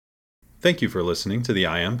Thank you for listening to the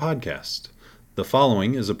I Am Podcast. The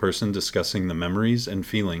following is a person discussing the memories and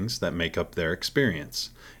feelings that make up their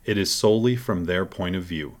experience. It is solely from their point of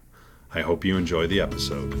view. I hope you enjoy the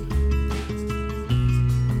episode.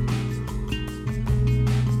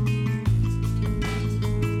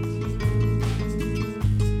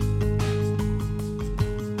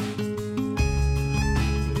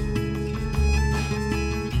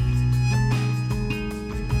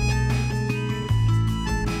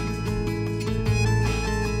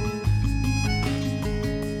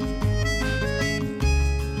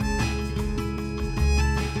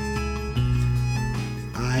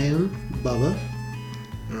 I am Bubba.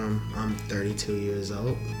 I'm 32 years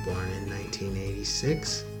old, born in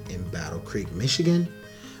 1986 in Battle Creek, Michigan.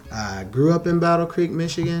 I grew up in Battle Creek,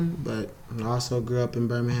 Michigan, but also grew up in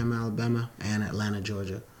Birmingham, Alabama, and Atlanta,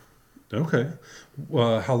 Georgia. Okay.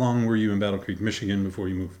 How long were you in Battle Creek, Michigan before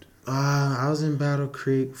you moved? I was in Battle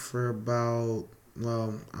Creek for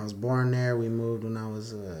I was born there. We moved when I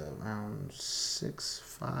was around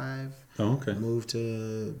 6'5". Oh, okay. Moved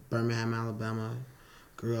to Birmingham, Alabama.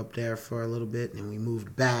 Grew up there for a little bit, and we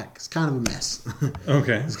moved back. It's kind of a mess.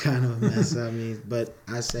 Okay. It's kind of a mess. But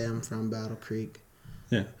I say I'm from Battle Creek.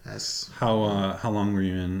 Yeah. How long were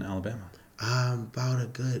you in Alabama? About a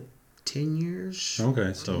good 10 years.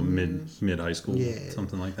 Okay, so 10 years. mid high school, Yeah.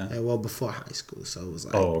 something like that. Yeah, well, before high school, so it was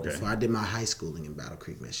like before I did my high schooling in Battle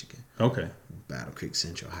Creek, Michigan. Okay. Battle Creek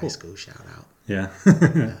Central High School, shout out. Yeah.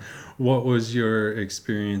 Yeah. What was your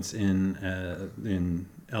experience in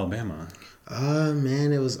Alabama?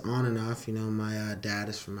 Man, it was on and off. You know, my dad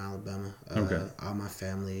is from Alabama. Okay. All my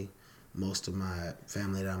family, most of my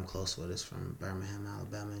family that I'm close with is from Birmingham,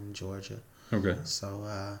 Alabama, and Georgia. Okay. So,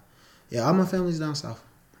 all my family's down south.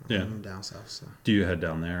 Yeah. I'm down south, so. Do you head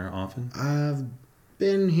down there often? I've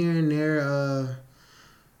been here and there.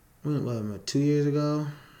 2 years ago,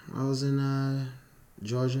 I was in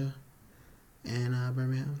Georgia and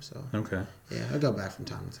Birmingham. So Okay. yeah, I go back from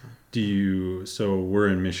time to time. So we're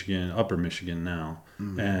in Michigan, upper Michigan now,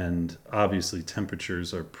 and obviously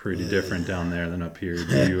temperatures are pretty different down there than up here.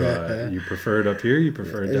 Do you prefer it up here? You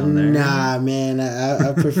prefer it down there? Nah, man,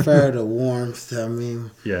 I prefer the warmth. I mean,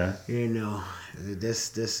 Yeah. you know,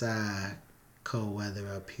 this cold weather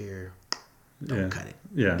up here. Don't cut it.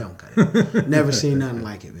 Yeah. Don't cut it. Never seen nothing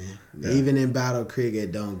like it, man. Yeah. Even in Battle Creek,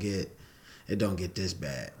 it don't get this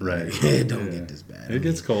bad. Right. It don't get this bad. It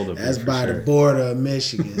gets cold up here. That's by the border of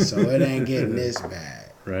Michigan, so it ain't getting this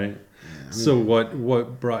bad. Right. Yeah, So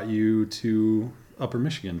what brought you to Upper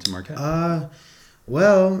Michigan, to Marquette?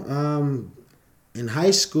 In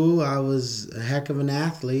high school, I was a heck of an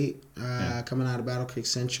athlete. Coming out of Battle Creek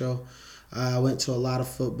Central, I went to a lot of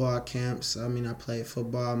football camps. I mean, I played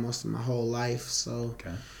football most of my whole life, so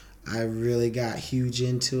Okay. I really got huge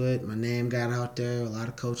into it. My name got out there. A lot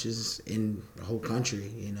of coaches in the whole country.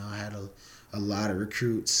 You know, I had a lot of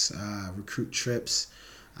recruit trips.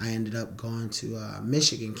 I ended up going to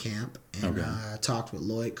Michigan camp, and I talked with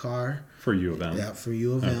Lloyd Carr. For U of M? Yeah, for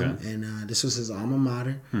U of M. Okay. And this was his alma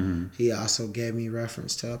mater. Mm-hmm. He also gave me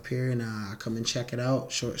reference to up here, and I come and check it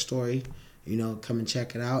out. Short story, come and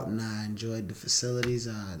check it out, and I enjoyed the facilities,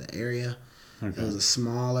 the area. Okay. It was a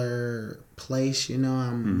smaller place,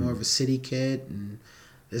 I'm more of a city kid, and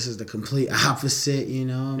this is the complete opposite,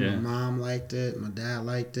 Yeah. My mom liked it, my dad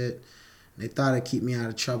liked it. They thought it'd keep me out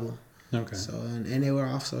of trouble. Okay. So, and they were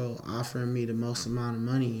also offering me the most amount of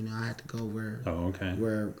money. I had to go where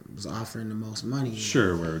it was offering the most money.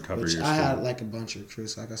 Sure, where it covered your I school. had like a bunch of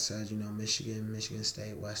recruits, like I said, Michigan, Michigan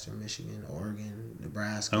State, Western Michigan, Oregon,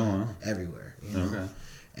 Nebraska, everywhere, Okay.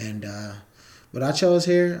 And, but I chose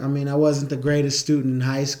here. I mean, I wasn't the greatest student in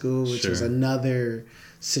high school, which was another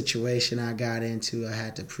situation I got into. I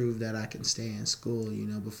had to prove that I can stay in school,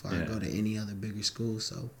 before I go to any other bigger school.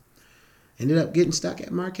 So ended up getting stuck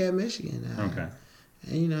at Marquette, Michigan. Okay.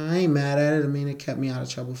 And, I ain't mad at it. I mean, it kept me out of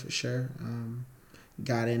trouble for sure.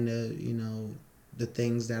 Got into, the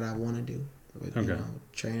things that I want to do with,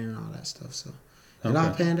 training and all that stuff. So it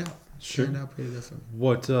all panned out. Sure. Panned out pretty good for me.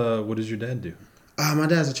 What does your dad do? My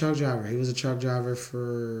dad's a truck driver. He was a truck driver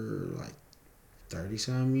for like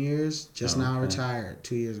 30-some years. Just now retired.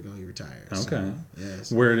 2 years ago he retired. Okay.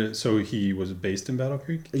 So, yes. So he was based in Battle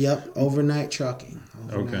Creek? Yep. Overnight trucking.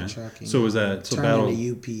 Trucking. So was that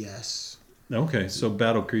turning to UPS? Okay, so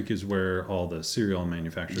Battle Creek is where all the cereal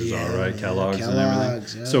manufacturers are, right? Yeah, Kellogg's and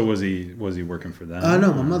everything. Yeah. So was he working for them?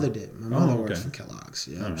 No, my mother did. My mother worked for Kellogg's.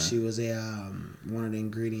 Yeah, Right. She was one of the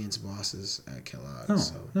ingredients bosses at Kellogg's. Oh,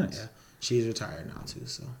 so, nice. Yeah, she's retired now too.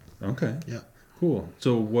 So. Okay. Yeah. Cool.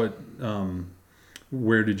 So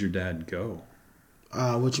where did your dad go?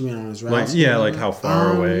 What you mean on his Like, routes? yeah, like how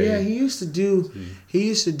far away? Yeah, he used to do. He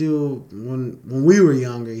used to do when we were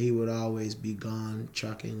younger. He would always be gone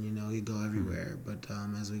trucking. You know, he'd go everywhere. But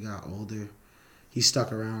as we got older, he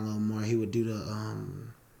stuck around a little more. He would do the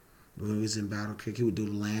when he was in Battle Creek, he would do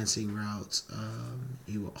the Lansing routes.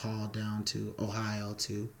 He would haul down to Ohio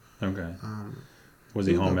too. Okay. Was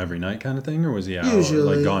he home every night kind of thing, or was he out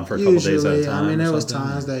usually, like gone for a couple days at a time? I mean, there was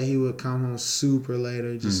times that he would come home super late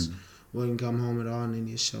or just wouldn't come home at all, and then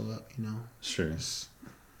he'd show up, you know. Sure. Just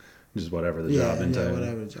whatever the job entitled. Yeah,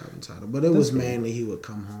 whatever the job entitled. But it was mainly he would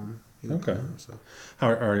come home. Okay. So.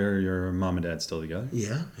 How are your mom and dad still together?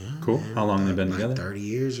 Yeah. Cool. Man. How long have they been like together? 30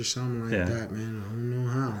 years or something like that, man. I don't know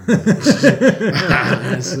how.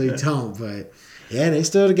 I honestly don't, but yeah, they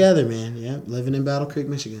still together, man. Yeah, living in Battle Creek,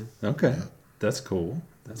 Michigan. Okay. Yeah. That's cool.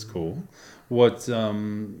 What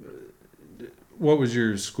was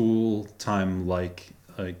your school time like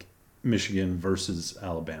Michigan versus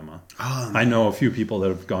Alabama? I know a few people that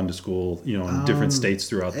have gone to school, you know, in different states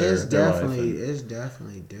throughout their life. It's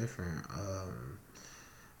definitely different.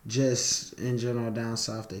 Just in general down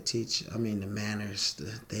south, they teach. I mean, the manners, the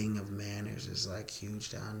thing of manners is like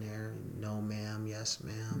huge down there. No, ma'am. Yes,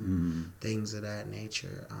 ma'am. Things of that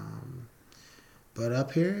nature. But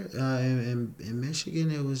up here in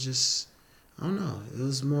Michigan, it was just, I don't know. It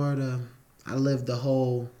was more I lived the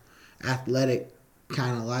whole athletic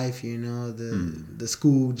kind of life, you know, the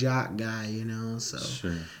school jock guy, you know. So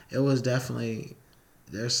It was definitely,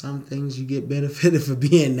 there's some things you get benefited for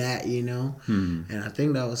being that, you know. And I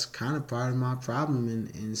think that was kind of part of my problem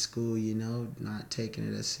in school, you know, not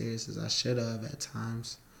taking it as serious as I should have at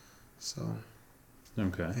times. So,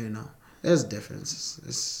 you know. There's a difference.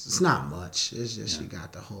 It's not much. It's just you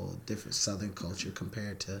got the whole different Southern culture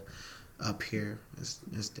compared to up here.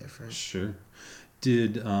 It's different. Sure.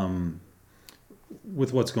 Did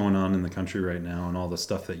with what's going on in the country right now and all the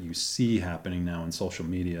stuff that you see happening now in social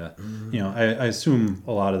media, you know, I assume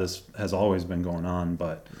a lot of this has always been going on,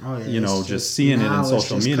 but you know, just seeing it in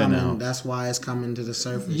social media now. That's why it's coming to the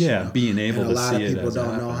surface. Yeah, you know? being able to see it. A lot of people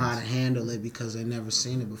don't know how to handle it because they never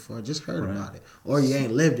seen it before. Just heard about it, or you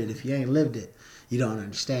ain't lived it. If you ain't lived it, you don't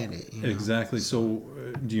understand it. You know? Exactly. So,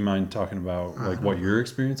 do you mind talking about like what your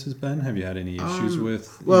experience has been? Have you had any issues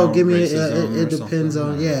with? Well, give me. It depends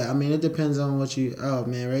on. Yeah, I mean, it depends on what you. Oh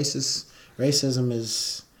man, racism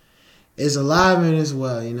is alive and as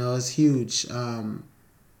well. You know, it's huge. And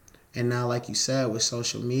now, like you said, with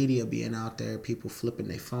social media being out there, people flipping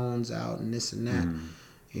their phones out and this and that.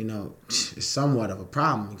 You know, it's somewhat of a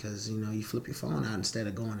problem because you know you flip your phone out instead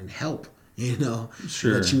of going and help. You know,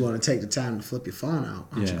 but you want to take the time to flip your phone out.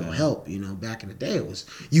 Why don't you go help? You know, back in the day, it was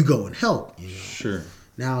you go and help. You know? Sure.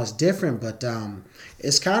 Now it's different, but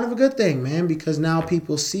it's kind of a good thing, man, because now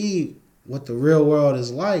people see what the real world is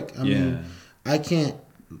like. I mean, I can't.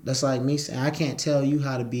 That's like me saying I can't tell you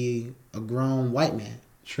how to be a grown white man.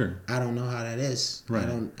 Sure. I don't know how that is. Right.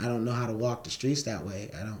 I don't know how to walk the streets that way.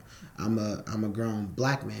 I'm a grown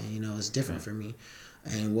black man. You know, it's different for me,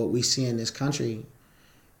 and what we see in this country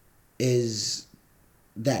is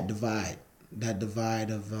that divide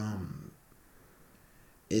of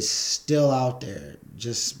is still out there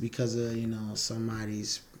just because of, you know,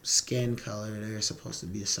 somebody's skin color. They're supposed to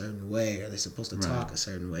be a certain way, or they're supposed to talk a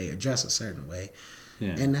certain way, or dress a certain way,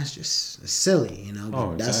 and that's just silly, you know.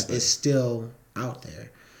 But it's still out there,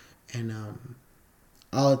 and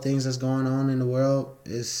all the things that's going on in the world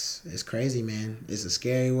is crazy, man. It's a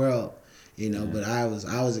scary world. You know, but I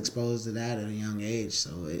was exposed to that at a young age,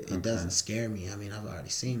 so it doesn't scare me. I mean, I've already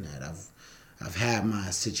seen that. I've had my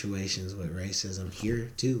situations with racism here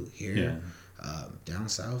too. Down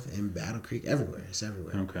south, in Battle Creek, everywhere. It's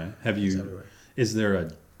everywhere. Okay. Is there a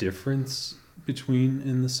difference between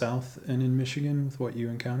in the South and in Michigan with what you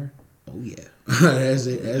encounter? Oh yeah, there's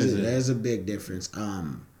a big difference.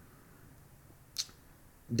 Down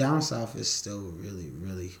south is still really,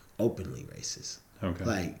 really openly racist.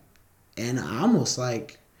 Okay. And almost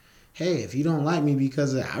like, hey, if you don't like me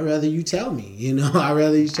because I'd rather you tell me, you know, I'd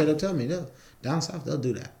rather you straight up tell me. Down south, they'll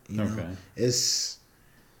do that. You know, it's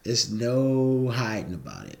no hiding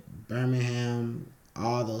about it. Birmingham,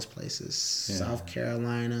 all those places, South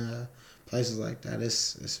Carolina, places like that.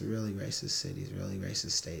 It's really racist cities, really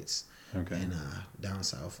racist states. Okay. And down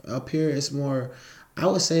south, up here, it's more. I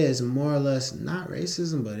would say it's more or less not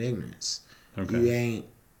racism, but ignorance. Okay.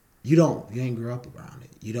 You ain't grew up around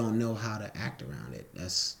it. You don't know how to act around it.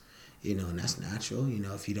 That's, you know, and that's natural. You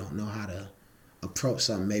know, if you don't know how to approach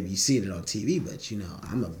something, maybe you see it on TV, but you know,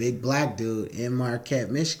 I'm a big black dude in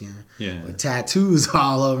Marquette, Michigan, with tattoos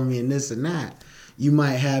all over me and this and that. You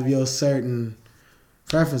might have your certain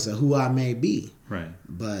preference of who I may be. Right.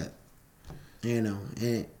 But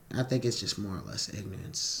And I think it's just more or less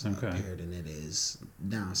ignorance Okay. up here than it is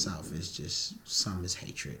down south. It's just some is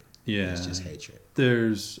hatred. Yeah. It's just hatred.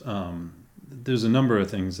 There's a number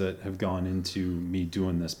of things that have gone into me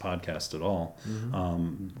doing this podcast at all.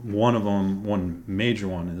 Mm-hmm. One major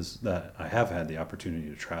one is that I have had the opportunity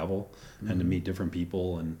to travel and to meet different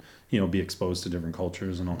people and, be exposed to different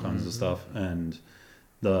cultures and all kinds of stuff. And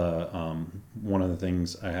the one of the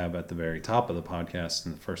things I have at the very top of the podcast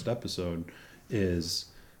in the first episode is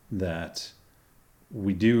that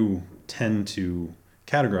we do tend to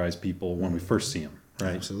categorize people when we first see them.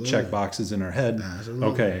 Right. Absolutely. Check boxes in our head. Absolutely.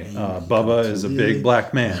 Okay. Bubba is a big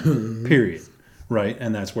black man, period. Right.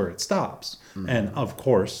 And that's where it stops. And of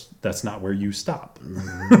course, that's not where you stop.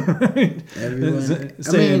 Everyone,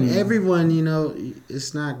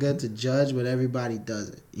 it's not good to judge, but everybody does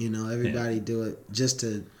it. Everybody do it just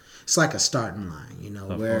to, it's like a starting line,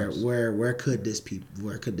 where could this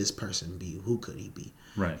person be? Who could he be?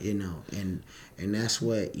 Right. And that's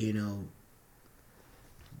what, you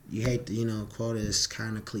hate to, quote it, it's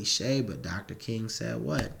kind of cliche, but Dr. King said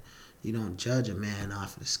what? You don't judge a man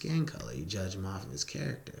off of his skin color. You judge him off of his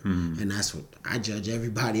character. Mm-hmm. And that's what I judge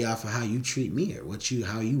everybody off of, how you treat me or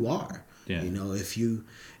how you are. Yeah. If you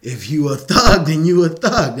a thug, then you a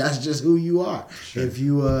thug. That's just who you are. Sure. If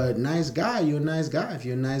you a nice guy, you're a nice guy. If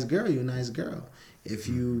you're a nice girl, you're a nice girl. If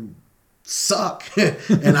you suck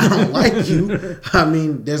and I don't like you, I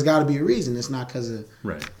mean, there's got to be a reason. It's not because of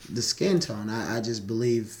the skin tone. I just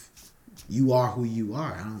believe you are who you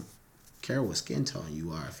are. I don't care what skin tone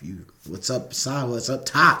you are. What's up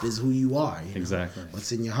top is who you are. Exactly.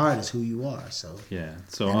 What's in your heart is who you are. So yeah.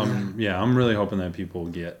 So I'm really hoping that people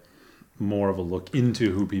get more of a look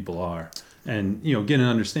into who people are, and get an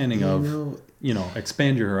understanding of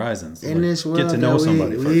expand your horizons. In this world, get to know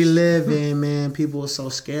somebody first. We live in, man, people are so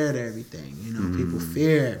scared of everything. People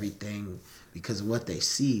fear everything because of what they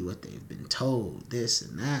see, what they've been told, this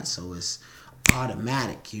and that. So it's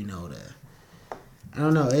automatic, I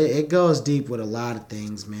don't know. It goes deep with a lot of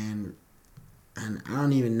things, man. And I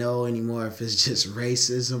don't even know anymore if it's just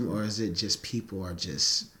racism or is it just people are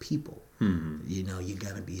just people. Mm-hmm. You're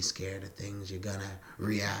going to be scared of things. You're going to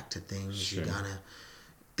react to things. Sure. You're going to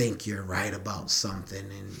think you're right about something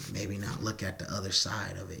and maybe not look at the other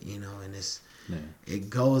side of it, and it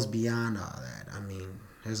goes beyond all that. I mean,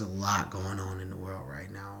 there's a lot going on in the world right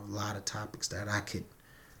now. A lot of topics that I could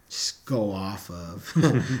just go off of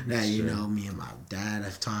that, sure. Me and my dad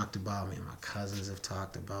have talked about, me and my cousins have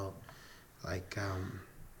talked about. Like,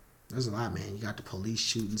 there's a lot, man. You got the police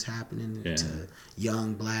shootings happening to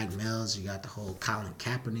young black males. You got the whole Colin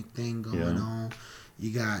Kaepernick thing going on.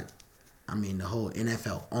 You got, the whole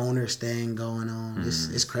NFL owners thing going on.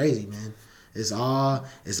 It's crazy, man. It's all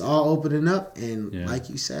opening up, and like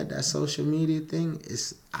you said, that social media thing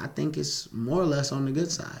I think it's more or less on the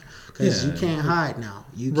good side because you can't hide now.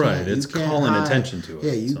 You can't, it's calling attention to it.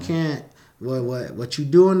 Yeah, you can't. What you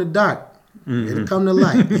do in the dark, it'll come to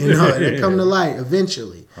light. It'll come to light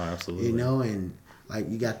eventually. Oh, absolutely. And like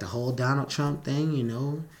you got the whole Donald Trump thing.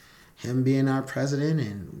 Him being our president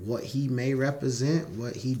and what he may represent,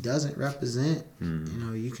 what he doesn't represent.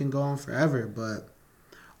 You can go on forever, but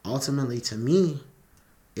ultimately, to me,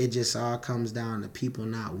 it just all comes down to people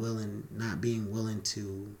not being willing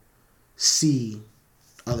to see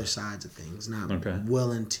other sides of things, not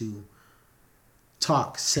willing to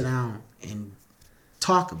sit down and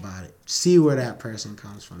talk about it, see where that person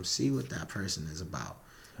comes from, see what that person is about.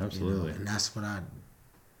 Absolutely. And that's what I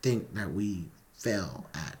think that we fail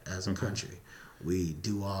at as a country. We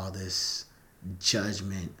do all this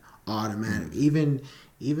judgment, automatic, even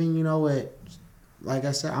what. Like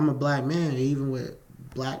I said, I'm a black man. Even with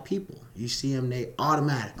black people, you see them, they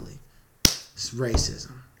automatically, it's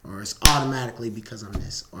racism. Or it's automatically because I'm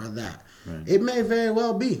this or that. Right. It may very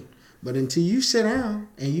well be. But until you sit down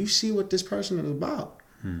and you see what this person is about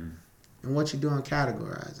and what you're doing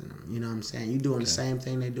categorizing them, you know what I'm saying? You're doing the same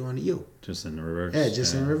thing they're doing to you. Just in reverse. Yeah,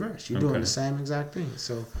 just in reverse. You're doing the same exact thing.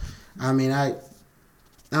 So, I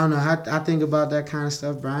don't know. I think about that kind of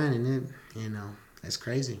stuff, Brian, and it's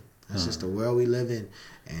crazy. That's just the world we live in.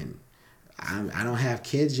 And I don't have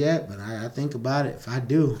kids yet, but I think about it. If I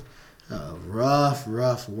do, a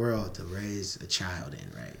rough world to raise a child in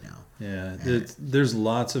right now. Yeah, there's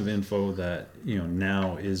lots of info that,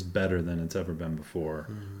 now is better than it's ever been before,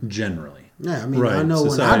 generally. Yeah, I know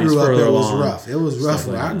Society's when I grew up, it was rough. It was rough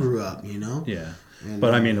where I grew up, Yeah. And,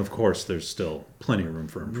 but of course, there's still plenty of room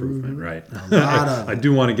for improvement, right? I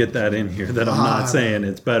do want to get that in here. That I'm not saying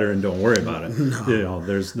it's better and don't worry about it. No.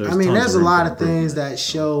 There's. There's a lot of things that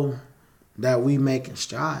show that we making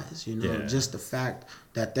strides. Just the fact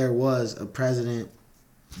that there was a president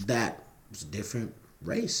that was a different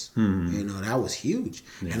race. Mm-hmm. You know, that was huge.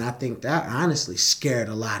 Yeah. And I think that honestly scared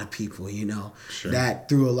a lot of people, you know. Sure. That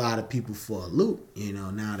threw a lot of people for a loop, you know,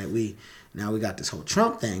 now we got this whole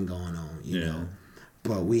Trump thing going on, you know.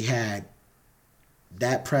 But we had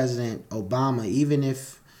that President Obama, even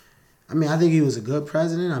if, I mean, I think he was a good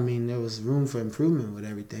president. I mean, there was room for improvement with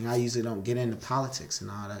everything. I usually don't get into politics and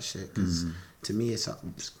all that shit because to me it's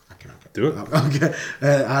do it. Okay,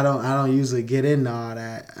 I don't usually get into all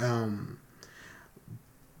that.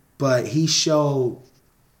 But he showed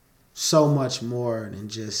so much more than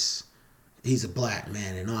just he's a black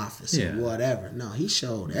man in office or whatever. No, he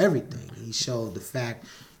showed everything. He showed the fact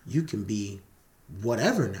you can be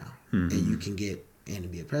whatever now and you can get in to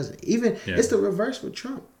be a president. Even it's the reverse with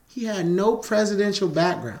Trump. He had no presidential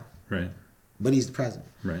background. Right. But he's the president.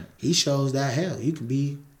 Right. He shows that, hell, you can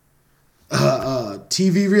be a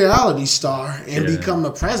TV reality star and become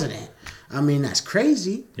the president. I mean, that's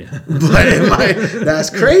crazy. Yeah. But that's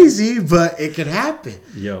crazy, but it could happen.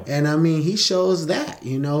 Yo. And I mean, he shows that,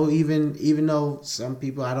 you know, even though some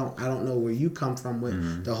people, I don't know where you come from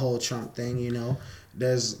with the whole Trump thing, you know.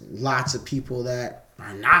 There's lots of people that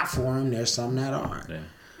are not for him. There's some that are.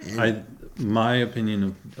 Yeah. My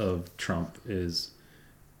opinion of Trump is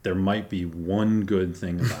there might be one good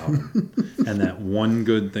thing about him. And that one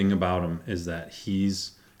good thing about him is that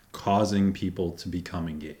he's causing people to become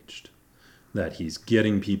engaged. That he's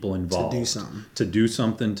getting people involved. To do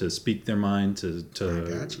something, to speak their mind,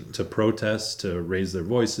 to protest, to raise their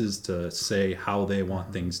voices, to say how they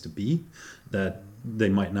want things to be, that they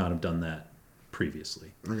might not have done that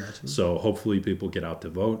previously. I got you. So hopefully people get out to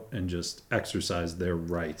vote and just exercise their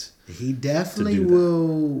right. He definitely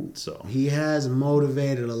will. So he has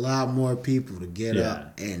motivated a lot more people to get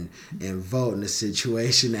up and vote in the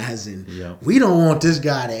situation, as in we don't want this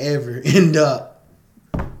guy to ever end up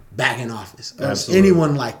back in office or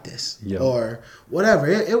anyone like this or whatever.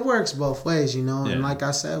 It works both ways, you know. And like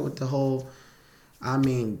I said, with the whole, I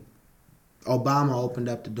mean, Obama opened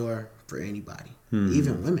up the door for anybody,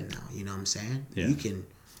 even women now. You know what I'm saying? Yeah. You can.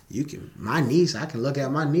 My niece, I can look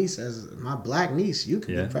at my niece as my black niece. You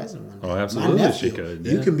can be president one day. Oh, absolutely, my nephew, she could.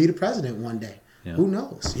 You can be the president one day. Yeah. Who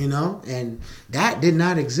knows? You know, and that did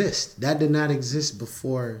not exist. That did not exist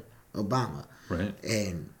before Obama. Right.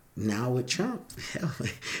 And now with Trump,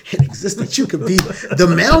 it exists that you could be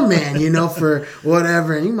the mailman, you know, for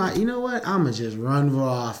whatever. And you might, you know what? I'm going to just run for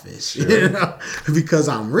office, you know, because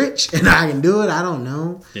I'm rich and I can do it. I don't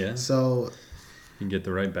know. Yeah. So you get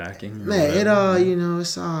the right backing. Man, it all, you know,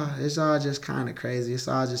 it's all just kind of crazy. It's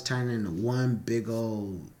all just turning into one big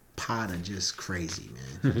old pot of just crazy,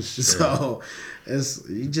 man. So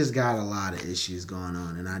you just got a lot of issues going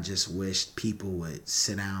on. And I just wish people would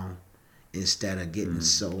sit down instead of getting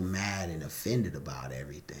so mad and offended about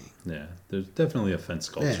everything. Yeah, there's definitely offense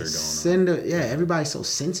culture going on. Everybody's so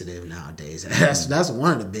sensitive nowadays. That's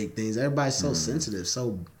one of the big things. Everybody's so sensitive,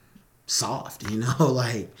 so soft, you know,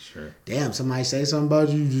 like, damn, somebody say something about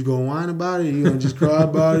you, just gonna whine about it, you gonna just cry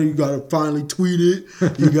about it, you gotta finally tweet it,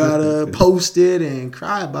 you gotta post it and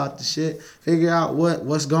cry about the shit, figure out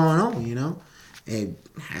what's going on, you know, and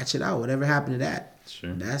hatch it out. Whatever happened to that,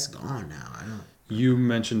 that's gone now. You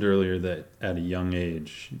mentioned earlier that at a young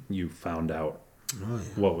age you found out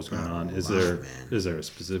what was going on. Is there a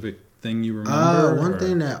specific thing you remember? One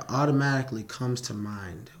thing that automatically comes to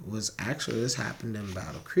mind was actually this happened in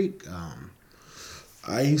Battle Creek.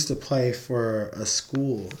 I used to play for a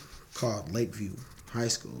school called Lakeview High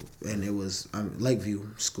School, and it was Lakeview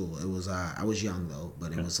School. It was I was young though,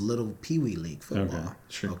 but it was a little Pee-wee League football.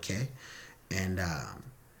 Okay, and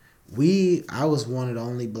I was one of the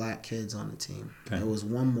only black kids on the team. Okay. There was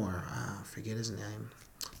one more. I forget his name,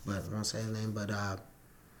 but I won't say his name. But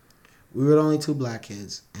we were the only two black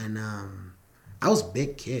kids, and I was a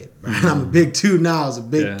big kid. Right? I'm a big two now. I was a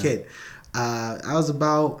big kid. I was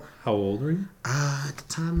about. How old were you? At the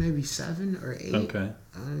time, maybe 7 or 8. Okay.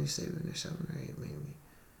 I don't know, 7 or 8,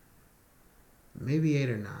 maybe 8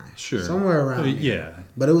 or 9. Sure. Somewhere around. Yeah.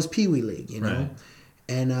 But it was Pee Wee League, you know. Right.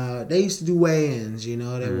 And they used to do weigh-ins, you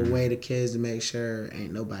know. They would weigh the kids to make sure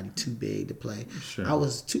ain't nobody too big to play. Sure. I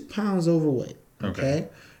was 2 pounds overweight, okay?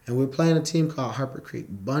 And we're playing a team called Harper Creek.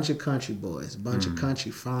 Bunch of country boys, bunch of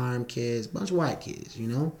country farm kids, bunch of white kids, you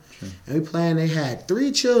know. Sure. And we playing, they had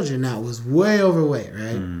 3 children that was way overweight,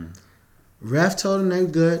 right? Ref told them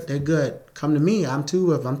they're good. Come to me, I'm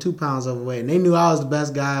 2 pounds overweight. And they knew I was the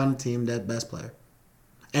best guy on the team, that best player.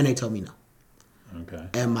 And they told me no. Okay.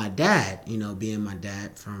 And my dad, you know, being my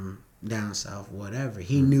dad from down south, whatever,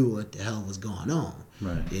 he knew what the hell was going on.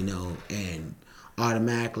 Right. You know, and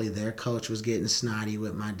automatically their coach was getting snotty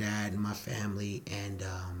with my dad and my family, and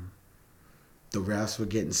the refs were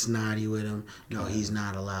getting snotty with him. No, he's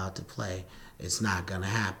not allowed to play. It's not gonna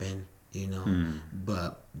happen,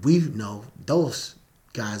 But we know those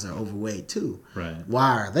guys are overweight too. Right.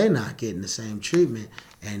 Why are they not getting the same treatment?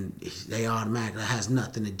 And they automatically has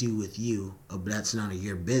nothing to do with you. But that's none of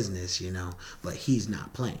your business, But he's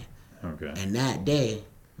not playing. Okay. And that day,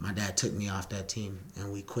 my dad took me off that team,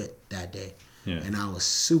 and we quit that day. Yeah. And I was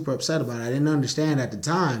super upset about it. I didn't understand at the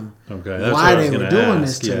time why they were doing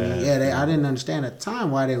this to me. I didn't understand at the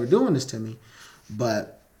time why they were doing this to me.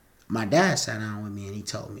 But my dad sat down with me and he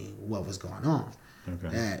told me what was going on.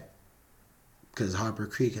 Okay. Because Harper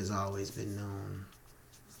Creek has always been known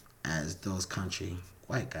as those country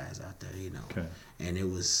white guys out there, Okay. And it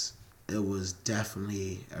was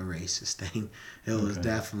definitely a racist thing. It was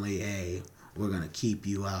definitely we're going to keep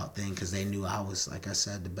you out thing, because they knew I was, like I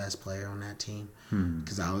said, the best player on that team.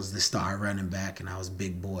 Because I was the star running back and I was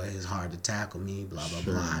big boy. It was hard to tackle me, blah, blah,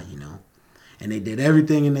 blah, And they did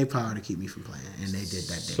everything in their power to keep me from playing, and they did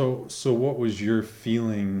that day. So what was your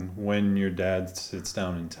feeling when your dad sits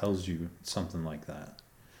down and tells you something like that?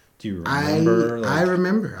 Do you remember? I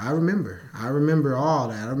remember all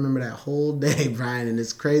that. I remember that whole day, Brian, and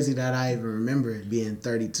it's crazy that I even remember it, being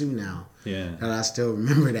 32 now. Yeah. That I still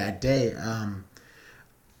remember that day.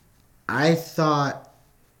 I thought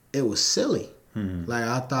it was silly. Like,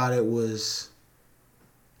 I thought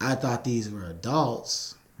these were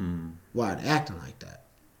adults. Why they acting like that?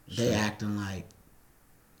 Sure. They acting like,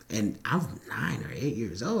 and I'm 9 or 8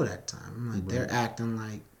 years old at the time. I'm like, they're acting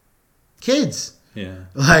like kids. Yeah.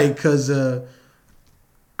 Like, because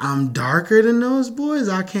I'm darker than those boys,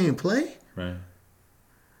 I can't play. Right.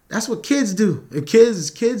 That's what kids do.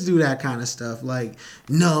 Kids do that kind of stuff. Like,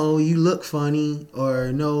 no, you look funny,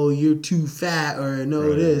 or no, you're too fat, or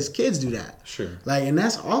no, this. Kids do that. Sure. Like, and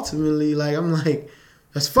that's ultimately, like, I'm like,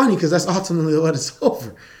 that's funny, because that's ultimately what it's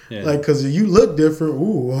over. Yeah. Like, because you look different,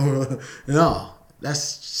 no, it's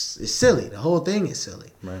silly. The whole thing is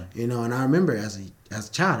silly. Right. And I remember as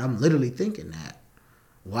a child, I'm literally thinking that.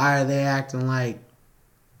 Why are they acting like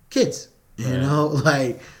kids?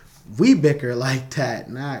 Like, we bicker like that,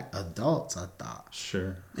 not adults, I thought.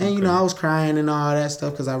 Sure. And, I was crying and all that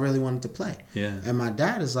stuff because I really wanted to play. Yeah. And my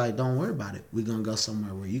dad is like, don't worry about it. We're going to go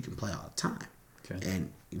somewhere where you can play all the time. Okay.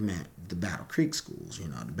 And, man, the Battle Creek schools,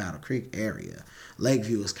 the Battle Creek area.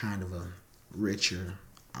 Lakeview is kind of a richer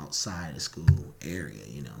outside of school area,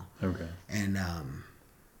 Okay. And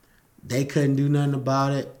they couldn't do nothing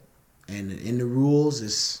about it. And in the rules,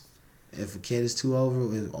 it's if a kid is too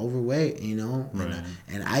overweight, Right.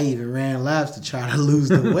 And I even ran laps to try to lose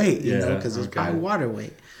the weight, Yeah, because it's probably water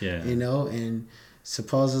weight, Yeah. And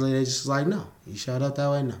supposedly they just was like, no, you showed up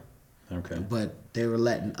that way, no. Okay. But they were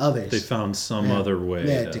letting others. They found some other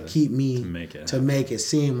way. To keep me to make it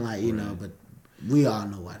seem like but we all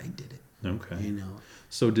know why they did it. Okay.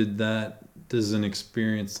 So does an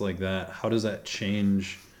experience like that, how does that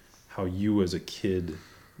change how you as a kid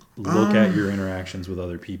look at your interactions with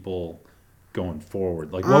other people going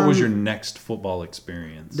forward? Like, what was your next football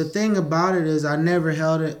experience? The thing about it is I never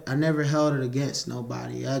held it against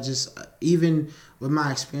nobody. I just, even with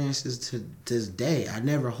my experiences to this day, I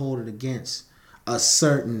never hold it against a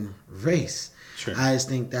certain race. Sure. I just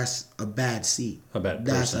think that's a bad seed.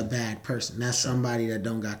 That's a bad person. That's somebody that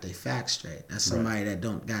don't got their facts straight. That's somebody that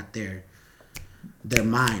don't got their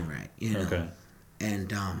mind right. Okay.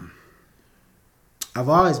 And I've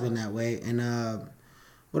always been that way. And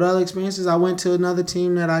with other experiences, I went to another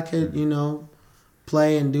team that I could,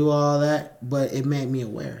 play and do all that, but it made me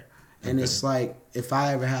aware. And it's like, if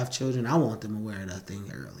I ever have children, I want them aware of that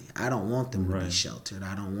thing early. I don't want them to be sheltered.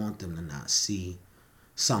 I don't want them to not see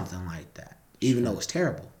something like that, even though it's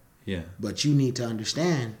terrible. Yeah. But you need to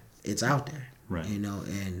understand it's out there. Right.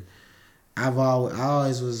 And I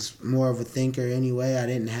always was more of a thinker anyway. I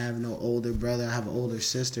didn't have no older brother. I have an older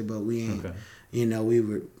sister, but we ain't,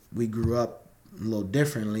 we grew up a little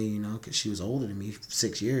differently, because she was older than me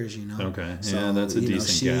 6 years, Okay. So, yeah, that's a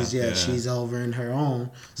decent gap. She's over in her own.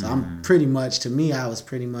 So I'm pretty much, to me, I was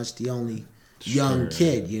pretty much the only young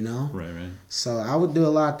kid, Right. So I would do a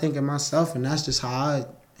lot of thinking myself, and that's just how I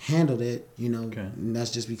handled it, Okay. And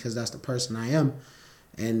that's just because that's the person I am.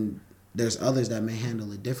 And there's others that may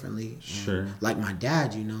handle it differently. Sure. And like my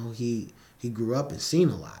dad, he grew up and seen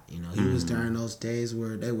a lot. He was during those days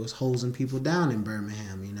where they was hosing people down in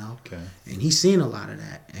Birmingham, Okay. And he seen a lot of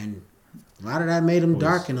that. And a lot of that made him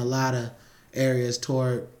dark in a lot of areas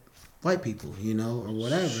toward white people, or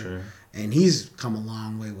whatever. Sure. And he's come a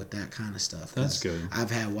long way with that kind of stuff. That's good.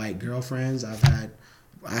 I've had white girlfriends.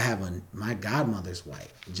 My godmother's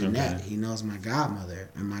white, Jeanette. Okay. He knows my godmother,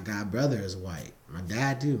 and my god brother is white. My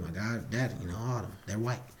dad too. My god dad, all of them, they're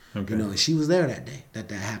white. Okay. You know, and she was there that day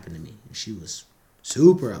that happened to me. And she was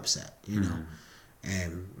super upset, you know.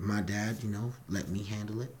 And my dad, you know, let me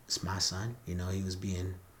handle it. It's my son. You know, he was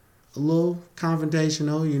being a little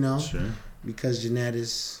confrontational, you know. Sure. Because Jeanette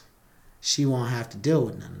she won't have to deal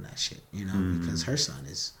with none of that shit, you know, because her son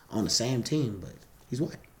is on the same team, but he's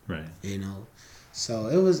white. Right. You know. So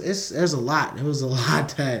there's a lot. It was a lot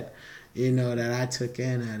that, you know, that I took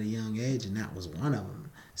in at a young age, and that was one of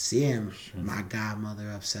them. Seeing my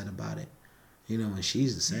godmother upset about it, you know, and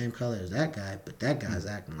she's the same color as that guy, but that guy's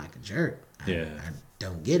acting like a jerk. Yeah. I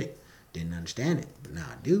don't get it. Didn't understand it. But now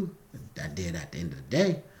I do. I did at the end of the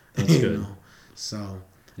day. That's good. Know? So,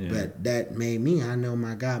 yeah. But that made me, I know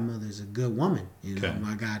my godmother's a good woman. You know, okay.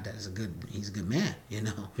 my God, he's a good man, you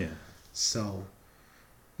know. Yeah. So,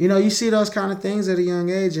 you know, you see those kind of things at a young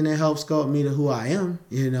age, and it helps sculpt me to who I am,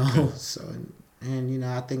 you know. Okay. So, and, you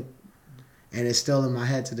know, I think, and it's still in my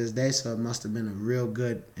head to this day, so it must have been a real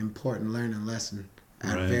good, important learning lesson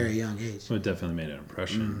at a very young age. Well, it definitely made an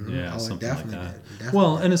impression. Yeah, something like that.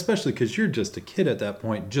 Well, and especially because you're just a kid at that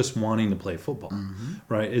point, just wanting to play football,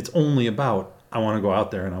 right? It's only about, I want to go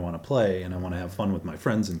out there and I want to play and I want to have fun with my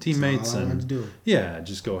friends and teammates. That's all I want to do. Yeah,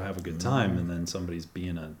 just go have a good time. And then somebody's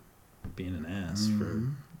being an ass for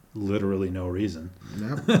literally no reason.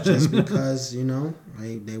 Yep, just because, you know,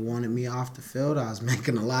 they wanted me off the field. I was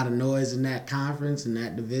making a lot of noise in that conference, in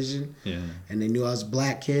that division. Yeah. And they knew I was a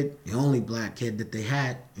black kid, the only black kid that they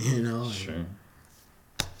had, you know. Sure.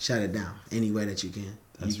 Shut it down any way that you can.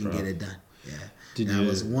 That's you can rough. Get it done. Yeah. That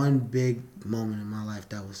was one big moment in my life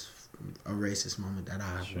that was a racist moment that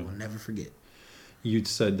I will never forget. You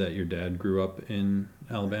said that your dad grew up in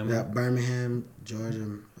Alabama? Yeah, Birmingham,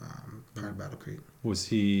 Georgia, part of Battle Creek. Was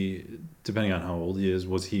he, depending on how old he is,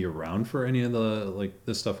 was he around for any of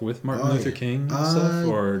the stuff with Martin Luther King and stuff,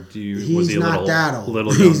 or was he not that old?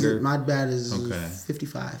 Little younger? My dad is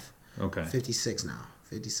 55. Okay. 56 now.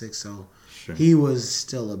 56. So sure. He was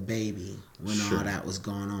still a baby when all that was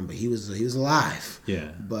going on, but he was alive.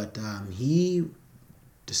 Yeah. But he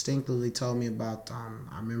distinctly told me about.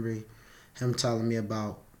 I remember him telling me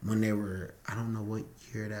about when they were. I don't know what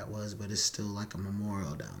year that was, but it's still like a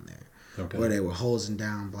memorial down there. Okay. Where they were hosing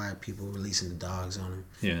down black people, releasing the dogs on them.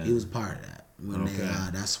 Yeah. He was part of that. When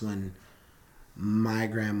that's when my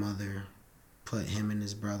grandmother put him and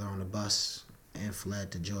his brother on a bus and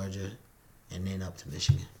fled to Georgia and then up to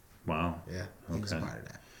Michigan. Wow. Yeah, he was part of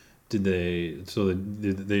that. Did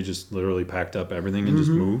they just literally packed up everything and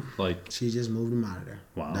just moved? She just moved him out of there.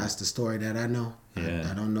 Wow. That's the story that I know. Yeah.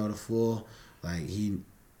 I don't know the full, he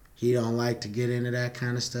don't like to get into that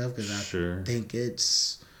kind of stuff because I think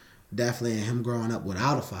it's definitely him growing up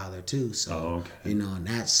without a father too. So, you know, and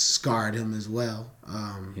that scarred him as well.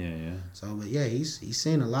 So, but yeah, he's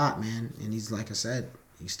seen a lot, man. And he's, like I said,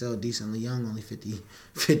 he's still decently young, only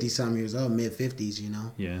 50 some years old, mid 50s, you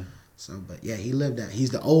know. Yeah. So, but yeah, he lived that. He's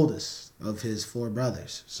the oldest of his 4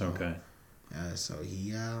 brothers. So, so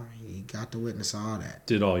he got to witness all that.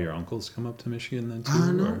 Did all your uncles come up to Michigan then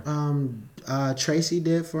too? No. Tracy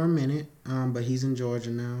did for a minute, but he's in Georgia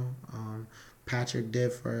now. Patrick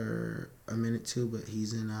did for a minute too, but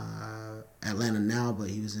he's in Atlanta now, but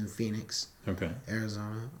he was in Phoenix,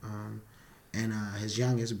 Arizona. And his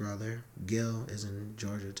youngest brother, Gil, is in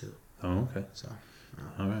Georgia too. Oh, okay. So,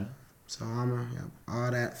 all right. So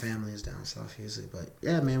all that family is down south usually, but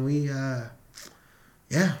yeah, man, we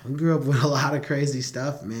grew up with a lot of crazy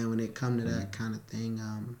stuff, man. When it come to that kind of thing,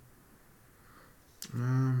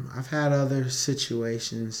 I've had other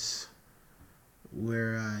situations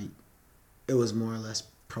where it was more or less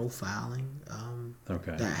profiling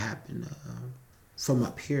that happened from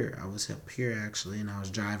up here. I was up here actually, and I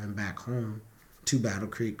was driving back home to Battle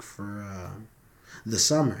Creek for the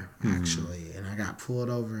summer actually, and I got pulled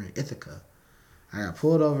over in Ithaca.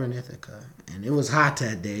 And it was hot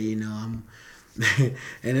that day, you know.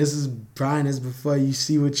 And this is before you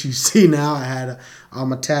see what you see now. I had all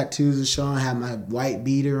my tattoos are showing. I had my white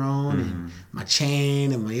beater on and my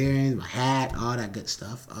chain and my earrings, my hat, all that good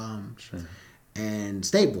stuff. And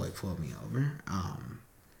State Boy pulled me over.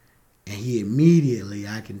 And he immediately,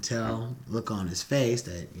 I can tell, look on his face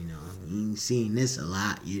that, you know, he ain't seen this a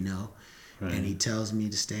lot, you know. Right. And he tells me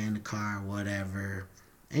to stay in the car or whatever.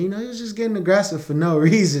 And, you know, he was just getting aggressive for no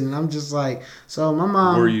reason. And I'm just like, so my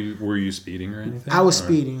mom... Were you speeding or anything? I was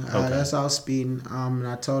speeding. That's all I was speeding. And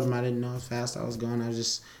I told him I didn't know how fast I was going. And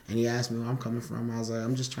he asked me where I'm coming from. I was like,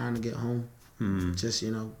 I'm just trying to get home. Just, you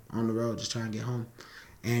know, on the road, just trying to get home.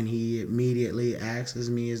 And he immediately asks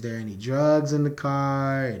me, is there any drugs in the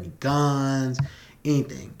car, any guns,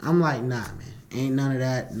 anything? I'm like, nah, man. Ain't none of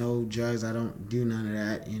that. No drugs. I don't do none of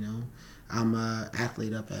that, you know. I'm a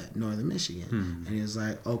athlete up at Northern Michigan. And he was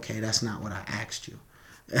like, okay, that's not what I asked you.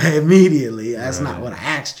 Immediately, that's not what I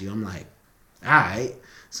asked you. I'm like, all right.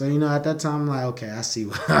 So, at that time, I'm like, okay, I see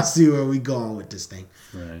where we going with this thing.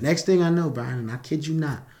 Right. Next thing I know, Brian, and I kid you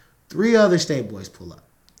not, 3 other state boys pull up.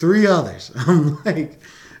 3 others. I'm like,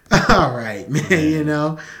 all right, man,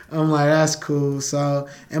 I'm like, that's cool. So,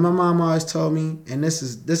 and my mom always told me, and this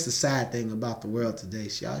is the sad thing about the world today.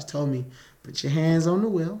 She always told me, put your hands on the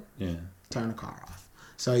wheel, turn the car off.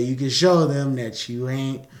 So you can show them that you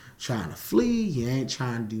ain't trying to flee, you ain't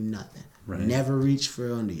trying to do nothing. Right. Never reach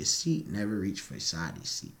for under your seat, never reach for the side of your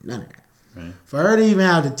seat, none of that. Right. For her to even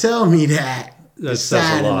have to tell me that,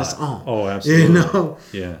 says a lot. On, oh, absolutely.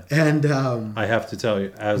 Yeah. And I have to tell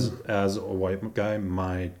you, as a white guy,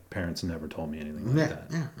 my parents never told me anything like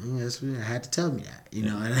that. Yeah, I had to tell me that,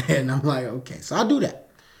 and I'm like, okay, so I do that.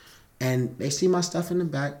 And they see my stuff in the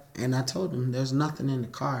back, and I told them there's nothing in the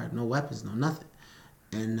car, no weapons, no nothing.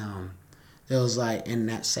 And it was like, in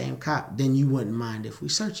that same cop, then you wouldn't mind if we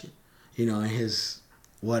search it, and his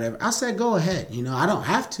whatever. I said, go ahead, I don't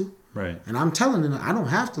have to. Right. And I'm telling them, I don't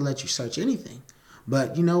have to let you search anything.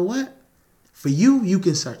 But you know what? For you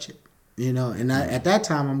can search it, And at that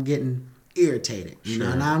time, I'm getting irritated,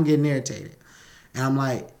 Now I'm getting irritated. And I'm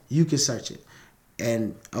like, you can search it.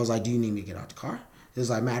 And I was like, do you need me to get out the car? It was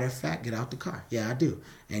like, matter of fact, get out the car. Yeah, I do.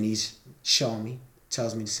 And he's showing me,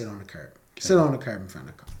 tells me to sit on the curb. Okay. Sit on the curb in front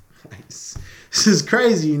of the car. Like, this is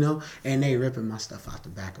crazy, And they ripping my stuff out the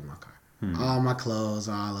back of my car. All my clothes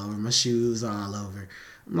all over, my shoes all over.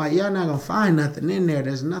 I'm like, y'all not going to find nothing in there.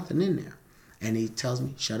 There's nothing in there. And he tells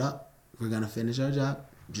me, shut up. We're going to finish our job.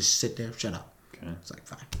 Just sit there. Shut up. Okay. It's like,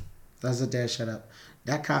 fine. So I sit there, shut up.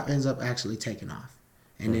 That cop ends up actually taking off.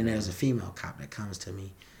 And then there's a female cop that comes to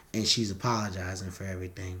me, and she's apologizing for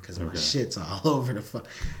everything because my shit's all over the fuck.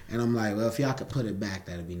 And I'm like, well, if y'all could put it back,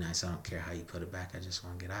 that'd be nice. I don't care how you put it back. I just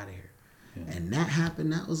want to get out of here. Yeah. And that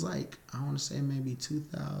happened. That was like, I want to say maybe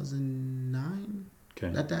 2009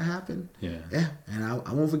 that happened. Yeah. Yeah. And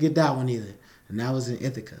I won't forget that one either. And that was in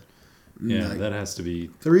Ithaca. Yeah, like, that has to be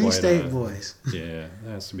 3 state boys. Yeah,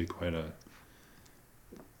 that has to be quite a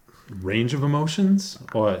range of emotions.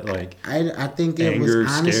 Or like I think it anger,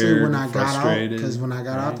 was honestly scared, when I got out, because when I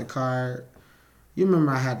got out the car, you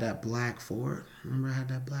remember I had that black Ford.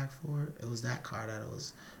 It was that car that it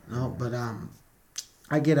was. But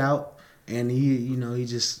I get out. And he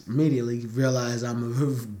just immediately realized I'm a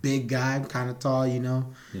big guy, kind of tall, Yeah.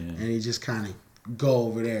 And he just kind of go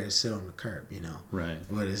over there and sit on the curb, Right.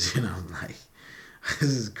 What is, I'm like, this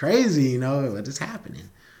is crazy, what is happening,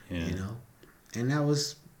 And that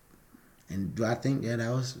was, and I think, that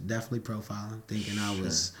was definitely profiling, thinking I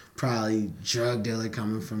was probably drug dealer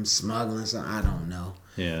coming from smuggling, so I don't know.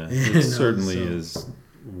 Yeah, it certainly is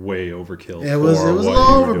way overkill. It was a little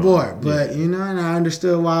overboard, but and I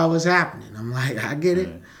understood why it was happening. I'm like, I get it.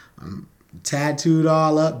 Right. I'm tattooed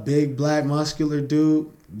all up, big black muscular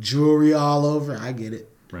dude, jewelry all over. I get it.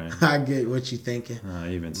 Right. I get what you're thinking.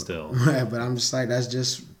 Even still. But I'm just like, that's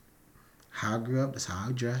just how I grew up. That's how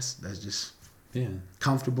I dress. That's just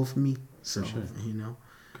comfortable for me. So, for sure.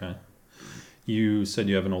 Okay. You said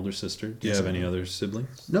you have an older sister. Do you have any other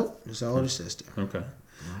siblings? Nope, just an older sister. Okay.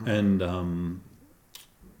 And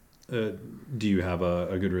do you have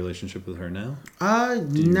a good relationship with her now?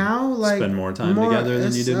 Now, like, spend more time together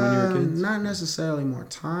than you did when you were kids? Not necessarily more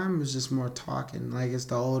time. It's just more talking. Like, it's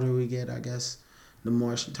the older we get, I guess, the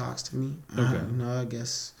more she talks to me. Okay. I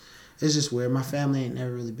guess it's just weird. My family ain't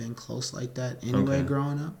never really been close like that anyway.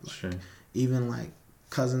 Growing up. Like, sure. Even like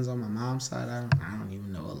cousins on my mom's side, I don't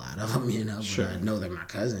even know a lot of them. But sure. I know they're my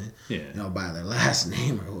cousin. Yeah. By their last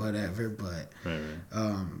name or whatever. But right.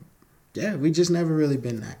 Yeah, we just never really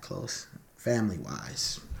been that close,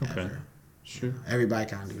 family-wise. Okay, ever. Sure. Everybody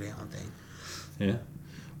kind of do their own thing. Yeah.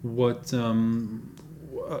 What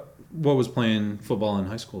was playing football in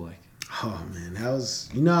high school like? Oh, man, that was,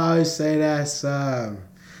 I always say that's,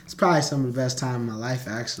 it's probably some of the best time in my life,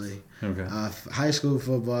 actually. Okay. High school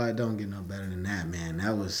football, it don't get no better than that, man.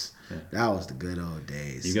 That was the good old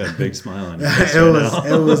days. You got a big smile on your face right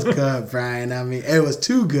It was good, Brian. I mean, it was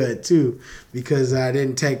too good, too, because I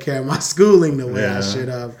didn't take care of my schooling the way I should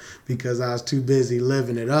have, because I was too busy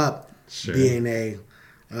living it up, being a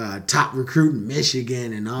top recruit in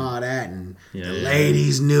Michigan and all that, and the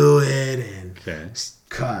ladies knew it, and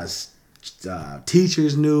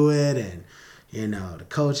teachers knew it, and the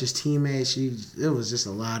coach's teammates. It was just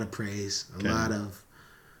a lot of praise, a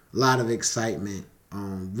lot of excitement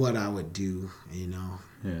on what I would do.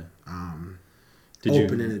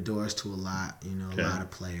 Opening the doors to a lot. A lot of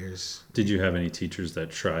players. Did you have any teachers that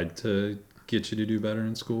tried to get you to do better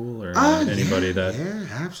in school, or anybody yeah, that? Yeah,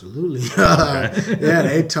 absolutely. Yeah,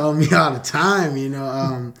 they told me all the time.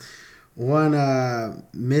 One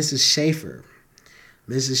Mrs. Schaefer.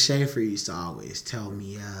 Mrs. Schaefer used to always tell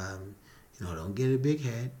me, don't get a big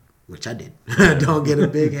head, which I did. Don't get a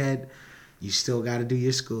big head. You still got to do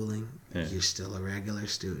your schooling. Yeah. You're still a regular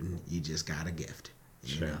student. You just got a gift.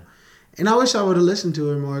 You know? And I wish I would have listened to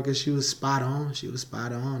her more because she was spot on. Sure. If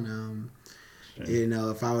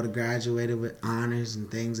I would have graduated with honors and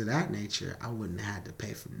things of that nature, I wouldn't have had to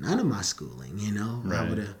pay for none of my schooling.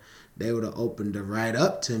 Right. They would have opened it right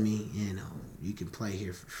up to me. You can play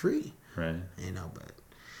here for free. Right. But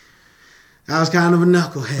I was kind of a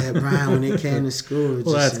knucklehead, Brian, when it came to school.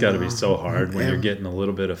 Well, that's got to be so hard when you're getting a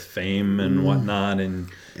little bit of fame and whatnot, and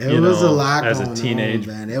it was a lot as going a teenage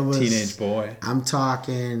on, man. It was, teenage boy. I'm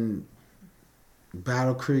talking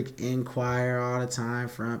Battle Creek Inquirer all the time,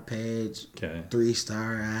 front page,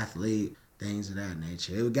 3-star athlete, things of that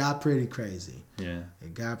nature. It got pretty crazy. Yeah,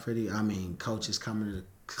 it got pretty. I mean, coaches coming to the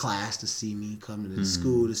class to see me, coming to the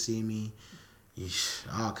school to see me.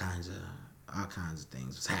 All kinds of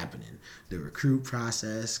things was happening. The recruit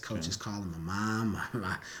process, coaches calling my mom,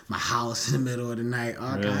 my house in the middle of the night,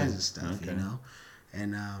 all kinds of stuff,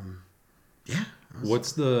 And yeah.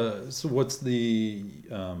 What's the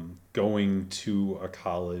going to a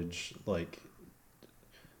college, like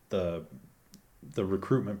the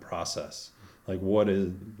recruitment process? Like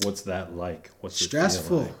what's that like? What's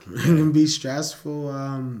stressful? It feel like? It can be stressful.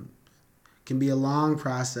 Can be a long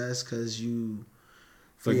process because you.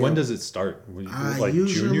 Like when does it start? Like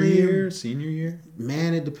usually, junior year, senior year?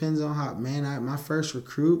 Man, it depends on how. Man, my first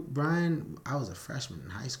recruit, Brian, I was a freshman in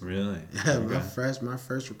high school. Really? Yeah, okay. My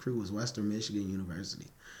first recruit was Western Michigan University.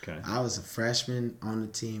 Okay. I was a freshman on the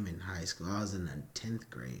team in high school. I was in the 10th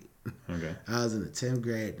grade. Okay. I was in the 10th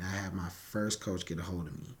grade, and I had my first coach get a hold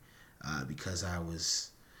of me because I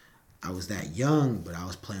was that young, but I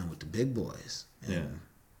was playing with the big boys. And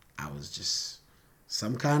I was just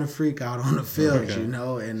some kind of freak out on the field,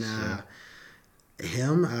 and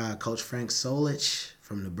Coach Frank Solich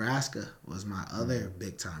from Nebraska was my other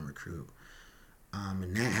big-time recruit.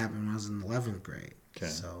 And that happened when I was in 11th grade. Okay.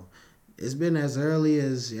 So it's been as early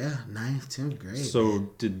as, 9th, 10th grade. So man.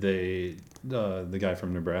 Did they, the guy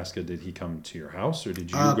from Nebraska, did he come to your house, or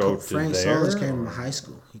did you go to Frank there? Solich came to my high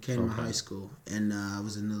school. He came to my high school, and I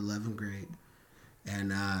was in the 11th grade.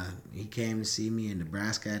 And he came to see me, and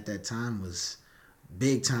Nebraska at that time was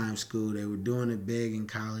big time school. They were doing it big in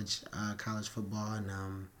college football,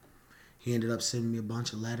 and he ended up sending me a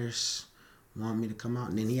bunch of letters, wanting me to come out,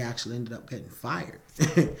 and then he actually ended up getting fired.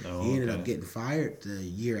 He ended up getting fired the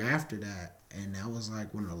year after that, and that was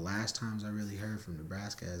like one of the last times I really heard from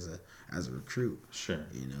Nebraska as a recruit. Sure.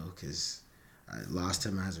 Because I lost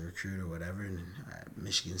him as a recruit or whatever, and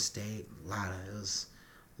Michigan State, it was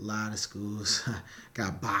a lot of schools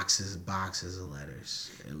got boxes of letters.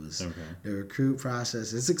 It was the recruit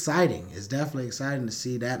process. It's exciting. It's definitely exciting to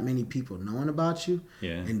see that many people knowing about you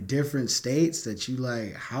in different states that you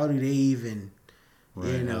like. How do they even?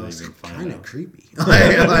 It's kind of creepy.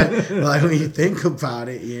 like when you think about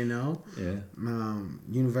it,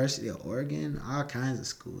 University of Oregon, all kinds of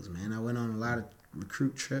schools, man. I went on a lot of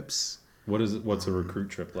recruit trips. What's a recruit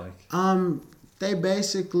trip like? They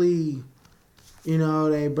basically.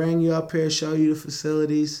 They bring you up here, show you the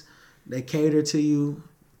facilities. They cater to you,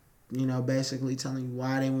 basically telling you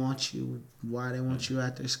why they want you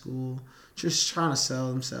at their school. Just trying to sell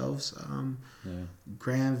themselves.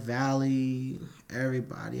 Grand Valley,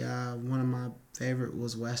 everybody. One of my favorite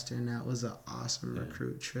was Western. That was an awesome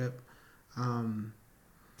recruit trip.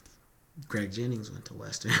 Greg Jennings went to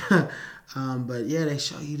Western. But they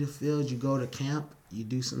show you the field. You go to camp. You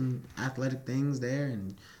do some athletic things there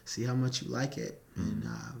and see how much you like it. And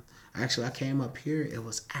actually, I came up here. It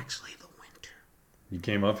was actually the winter. You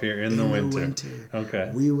came up here in the winter. Okay.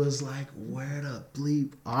 We was like, where the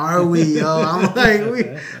bleep are we, yo? I'm like,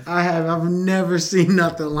 I've never seen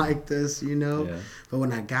nothing like this, Yeah. But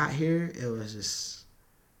when I got here, it was just,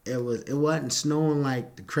 it wasn't snowing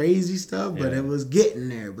like the crazy stuff, but it was getting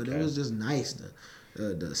there. But it was just nice.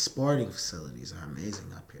 The sporting facilities are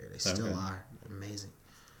amazing up here. They still are amazing.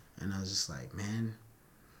 And I was just like, man,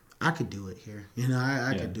 I could do it here.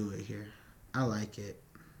 I could do it here. I like it.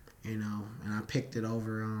 And I picked it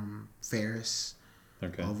over Ferris,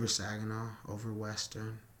 over Saginaw, over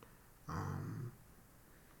Western,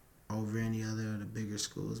 over any other of the bigger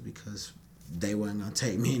schools because they weren't going to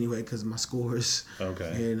take me anyway because of my scores.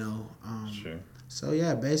 Okay. Sure.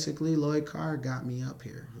 So, basically Lloyd Carr got me up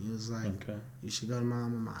here. He was like, you should go to my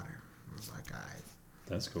alma mater. I was like, all right.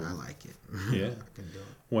 That's cool. I like it. Yeah. I can do it.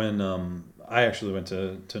 When I actually went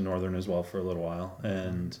to Northern as well for a little while,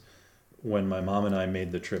 and when my mom and I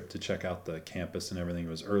made the trip to check out the campus and everything, it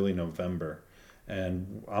was early November,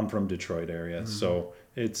 and I'm from Detroit area, so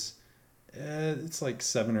it's like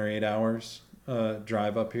 7 or 8 hours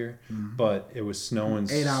drive up here, but it was snowing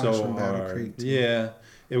 8 hours so from Battle hard. Creek, too. Yeah,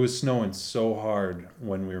 it was snowing so hard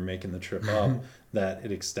when we were making the trip up that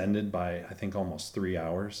it extended by I think almost 3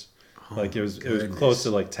 hours. Like it was close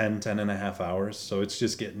to like 10 and a half hours. So it's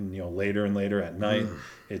just getting, later and later at night.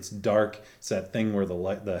 It's dark. It's that thing where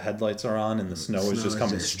the headlights are on and the snow is just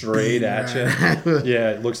coming straight at you.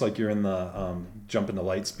 Yeah, it looks like you're in the jumping to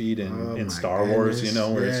light speed in Star Wars,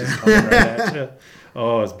 where it's just coming right at you.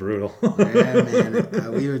 Oh, it's brutal. Yeah,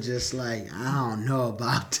 man. We were just like, I don't know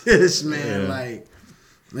about this, man. Yeah. Like,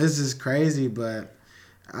 this is crazy, but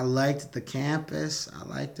I liked the campus. I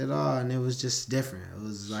liked it all, and it was just different. It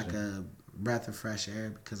was like a breath of fresh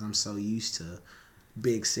air because I'm so used to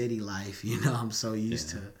big city life. I'm so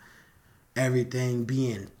used to everything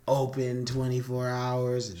being open 24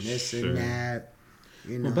 hours and this and that.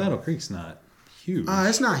 Well, Battle Creek's not huge.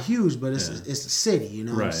 It's not huge, but it's a city. You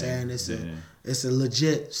know what I'm Right. saying? It's a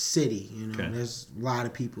legit city. Okay. There's a lot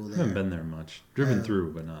of people there. I haven't been there much. Driven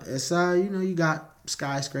through, but not. It's you got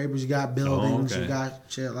skyscrapers, you got buildings, you got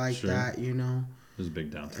shit like that. There's a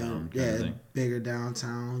big downtown kind of thing. Bigger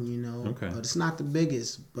downtown. Okay. But it's not the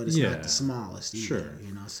biggest, but it's not the smallest either.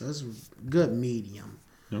 Sure. So it's a good medium.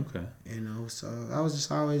 Okay. So I was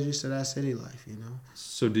just always used to that city life.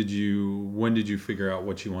 So when did you figure out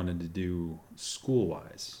what you wanted to do school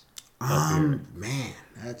wise? Man,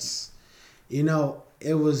 that's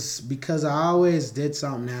it was because I always did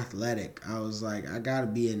something athletic. I was like, I gotta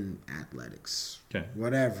be in athletics. Okay.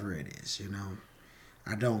 Whatever it is,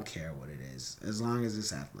 I don't care what it is, as long as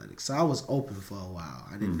it's athletics. So I was open for a while.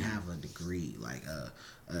 I didn't have a degree, like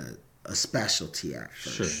a specialty at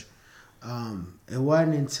first. Sure. It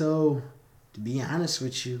wasn't until, to be honest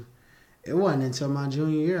with you, it wasn't until my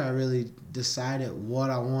junior year I really decided what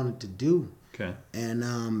I wanted to do. Okay. And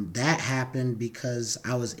that happened because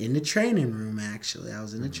I was in the training room, actually. I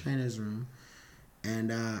was in the trainer's room,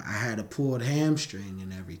 and I had a pulled hamstring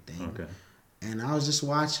and everything. Okay. And I was just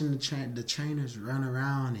watching the trainers run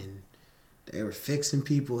around, and they were fixing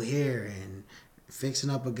people here and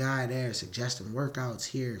fixing up a guy there, suggesting workouts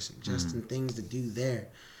here, suggesting things to do there.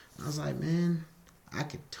 And I was like, man, I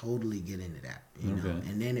could totally get into that, Okay.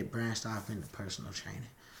 And then it branched off into personal training.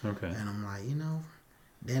 Okay. And I'm like,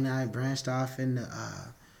 then I branched off into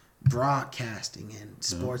broadcasting and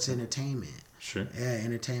sports entertainment. Sure. Yeah,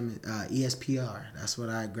 entertainment, ESPR. That's what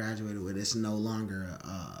I graduated with. It's no longer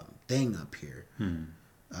a thing up here.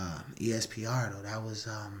 ESPR, though, that was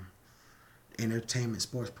entertainment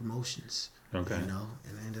sports promotions. Okay. And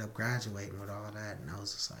I ended up graduating with all that. And I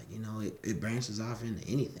was just like, it branches off into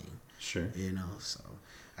anything. Sure. So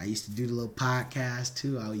I used to do the little podcast,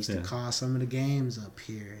 too. I used to call some of the games up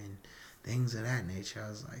here and things of that nature. I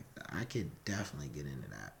was like, I could definitely get into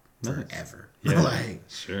that forever. Yeah,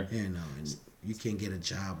 sure. And you can get a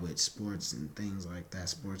job with sports and things like that.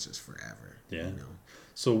 Sports is forever. Yeah.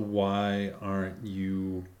 So why aren't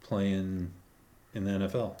you playing in the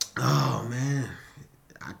NFL? Oh, man.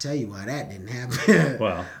 I tell you why that didn't happen.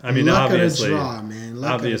 Well, I mean, Luck obviously, of the draw, man.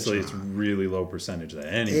 Luck obviously, of the draw. it's really low percentage that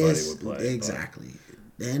anybody would play. Exactly.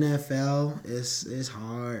 The NFL is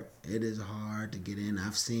hard. It is hard to get in.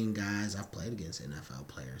 I've seen guys. I've played against NFL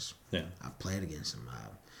players. Yeah. I've played against them.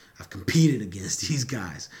 I've competed against these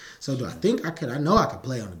guys. So do I think I could? I know I could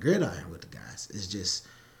play on the gridiron with the guys.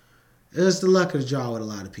 It's the luck of the draw with a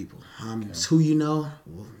lot of people. It's who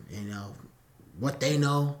what they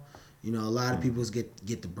know. A lot of people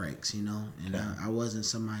get the breaks. And I wasn't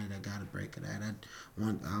somebody that got a break of that.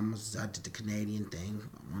 I did the Canadian thing.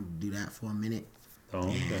 I wanted to do that for a minute. Oh,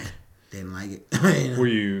 okay. Didn't like it. Were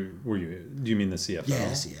you? Do you mean the CFL? Yeah,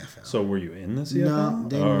 the CFL. So were you in the CFL? No,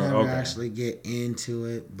 didn't never actually get into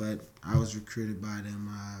it, but I was recruited by them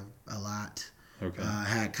a lot. Okay.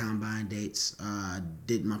 Had combine dates,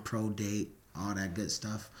 did my pro date, all that good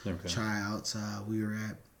stuff. Okay. Tryouts. We were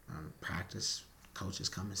at practice. Coaches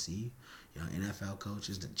come and see you. NFL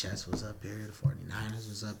coaches. The Jets was up here. The 49ers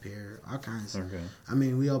was up here. All kinds. Okay. I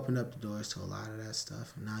mean, we opened up the doors to a lot of that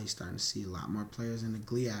stuff. And now you're starting to see a lot more players in the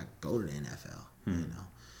GLIAC go to the NFL.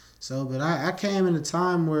 So, but I came in a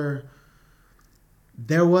time where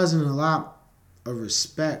there wasn't a lot of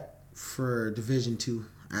respect for Division II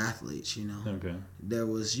athletes. Okay.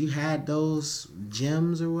 You had those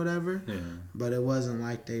gyms or whatever. Yeah. But it wasn't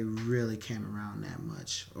like they really came around that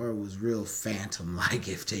much, or it was real phantom like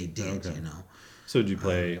if they did. Okay. So did you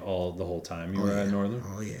play the whole time you were at Northern?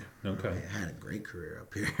 Oh, yeah. Okay. I had a great career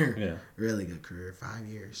up here. Yeah. Really good career. 5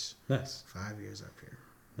 years. Nice. 5 years up here.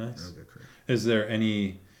 Nice. Real good career. Is there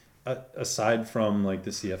any, aside from like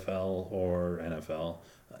the CFL or NFL,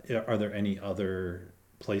 are there any other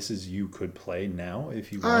places you could play now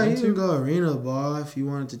if you wanted to? You can go arena ball if you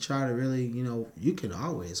wanted to try to really, you can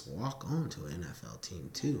always walk on to an NFL team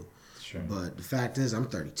too. Sure. But the fact is, I'm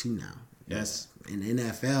 32 now. Yes. In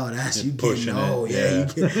NFL, that's you pushing getting old. it. Yeah, you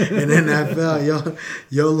get, in NFL,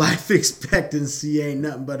 your life expectancy ain't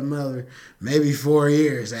nothing but another maybe 4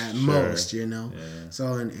 years at most. Yeah.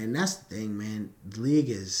 So and that's the thing, man. The league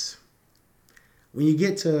is when you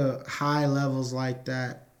get to high levels like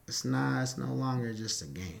that, it's no longer just a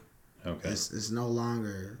game. Okay. It's no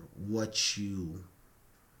longer what you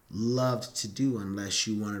loved to do unless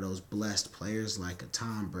you one of those blessed players like a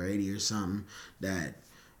Tom Brady or something that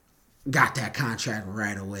got that contract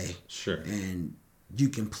right away. Sure. And you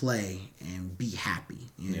can play and be happy,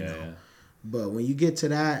 you know. Yeah. But when you get to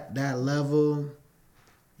that level,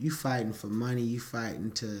 you fighting for money, you fighting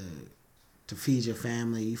to feed your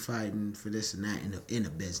family, you fighting for this and that in a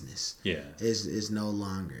business. Yeah. It's no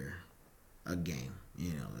longer a game,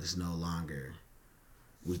 It's no longer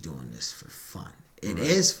we're doing this for fun. It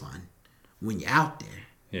is fun when you're out there.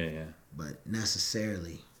 Yeah. But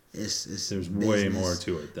necessarily it's there's business. Way more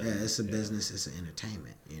to it than it's a business, it's an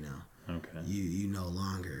entertainment, Okay. You no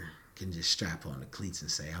longer can just strap on the cleats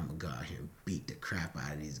and say, I'm gonna go out here and beat the crap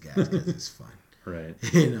out of these guys because it's fun. Right.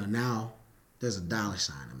 Now there's a dollar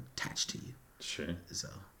sign attached to you. Sure. So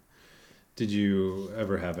did you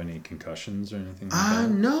ever have any concussions or anything like that?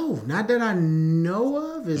 No, not that I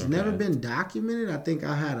know of. It's Okay. never been documented. I think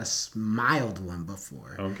I had a mild one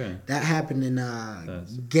before. Okay. That happened in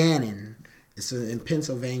Gannon. It's in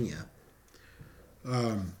Pennsylvania.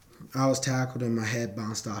 I was tackled and my head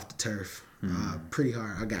bounced off the turf pretty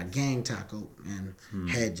hard. I got gang tackled and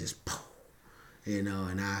head just, and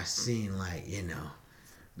I seen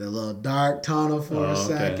the little dark tunnel for a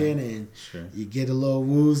second, and sure. you get a little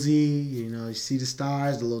woozy, you see the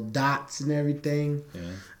stars, the little dots and everything. Yeah.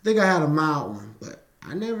 I think I had a mild one, but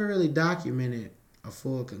I never really documented a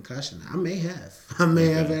full concussion. I may have. Have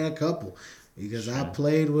had a couple because I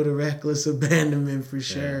played with a reckless abandonment for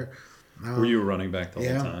sure. Were you a running back the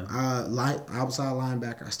whole time? Outside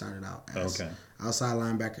linebacker I started out as. Outside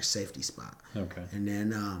linebacker safety spot. Okay. And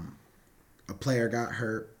then a player got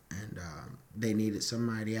hurt and they needed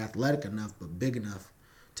somebody athletic enough but big enough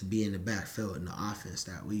to be in the backfield in the offense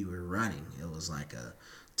that we were running. It was like a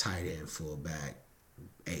tight end, fullback,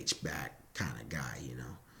 H-back kind of guy,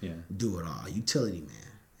 Yeah. Do it all, utility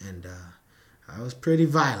man. And I was pretty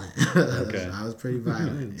violent. Okay. I was pretty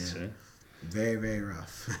violent. Yeah. Sure. Very, very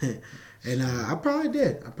rough. And I probably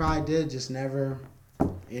did. Just never,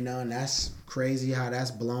 and that's crazy how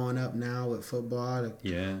that's blowing up now with football.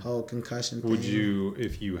 The whole concussion thing. Would you,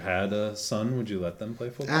 if you had a son, would you let them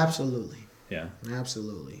play football? Absolutely. Yeah.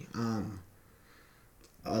 Absolutely.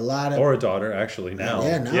 A lot of, or a daughter, actually, now.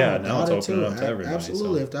 Now it's opening up to everybody.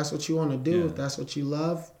 Absolutely. So. If that's what you want to do, if that's what you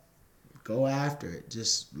love, go after it.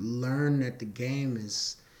 Just learn that the game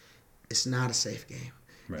it's not a safe game.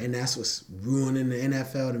 Right. And that's what's ruining the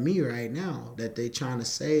NFL to me right now, that they trying to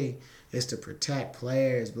say is to protect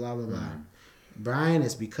players, blah, blah, blah. Brian,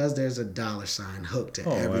 it's because there's a dollar sign hooked to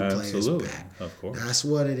every player's back. Of course. That's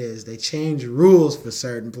what it is. They change rules for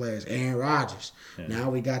certain players. Aaron Rodgers. Yeah. Now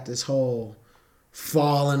we got this whole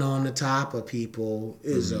falling on the top of people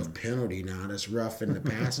is a penalty now. That's roughing the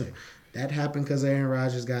passer. That happened because Aaron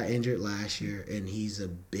Rodgers got injured last year, and he's a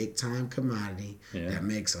big-time commodity that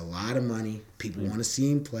makes a lot of money. People want to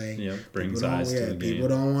see him play. Yeah, brings eyes to the game. People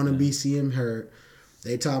don't want to see him hurt.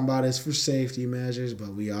 They talking about it's for safety measures, but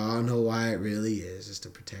we all know why it really is. It's to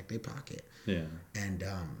protect their pocket. Yeah. And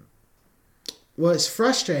what's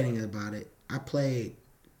frustrating about it, I played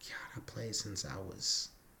since I was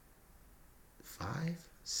 5,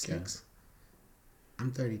 6. Okay.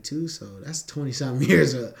 I'm 32, so that's 20-something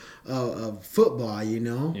years of football,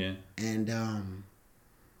 Yeah. And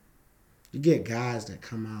you get guys that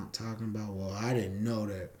come out talking about, well, I didn't know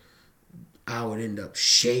that I would end up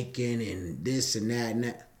shaking and this and that and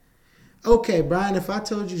that. Okay, Brian, if I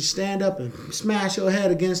told you to stand up and smash your head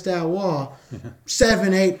against that wall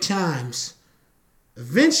 7, 8 times,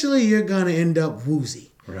 eventually you're going to end up woozy.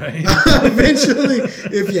 Right. Eventually,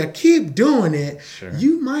 if you keep doing it,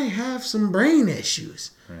 you might have some brain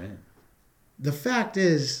issues. Right. The fact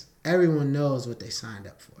is, everyone knows what they signed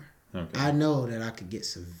up for. Okay. I know that I could get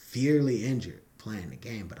severely injured playing the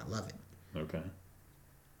game, but I love it. Okay.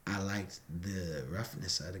 I liked the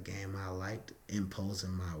roughness of the game. I liked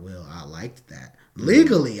imposing my will. I liked that.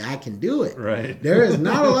 Legally, I can do it. Right. There is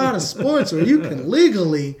not a lot of sports where you can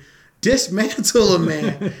legally dismantle a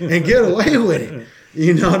man and get away with it.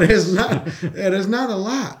 There's not a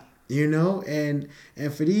lot. And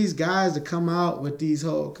for these guys to come out with these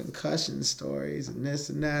whole concussion stories and this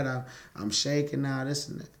and that, I'm shaking out this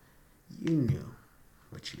and that. You knew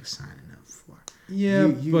what you were signing up for. Yeah,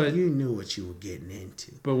 but you knew what you were getting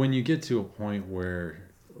into. But when you get to a point where,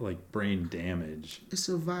 like, brain damage, it's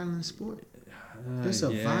a violent sport. It's a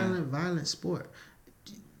violent sport.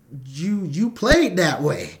 You played that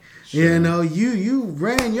way. Sure. You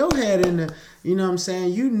ran your head into. You know what I'm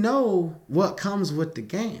saying? You know what comes with the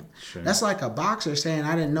game. Sure. That's like a boxer saying,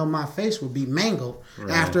 "I didn't know my face would be mangled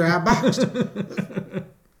after I boxed."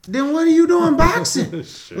 Then what are you doing boxing?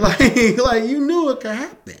 Sure. Like you knew it could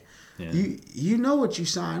happen. Yeah. You know what you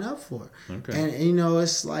sign up for. Okay. And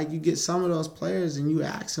it's like you get some of those players and you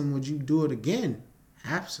ask them, would you do it again?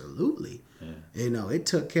 Absolutely. Yeah. It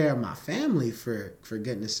took care of my family for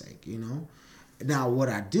goodness sake, Now what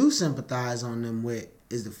I do sympathize on them with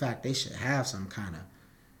is the fact they should have some kind of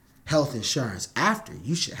health insurance after.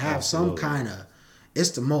 You should have some kind of, it's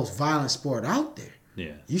the most violent sport out there.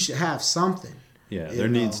 Yeah. You should have something. Yeah, there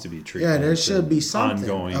needs to be treatment. Yeah, there should be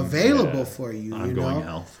something available for you. Ongoing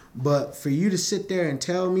health. But for you to sit there and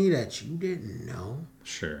tell me that you didn't know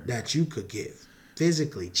that you could get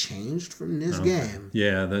physically changed from this game.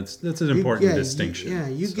 Yeah, that's an important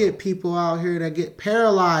distinction. You get people out here that get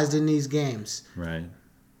paralyzed in these games. Right.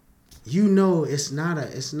 It's not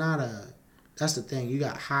a that's the thing. You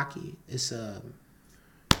got hockey. It's a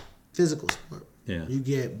physical sport. Yeah. You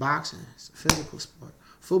get boxing. It's a physical sport.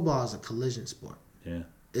 Football is a collision sport. Yeah.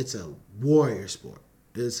 It's a warrior sport.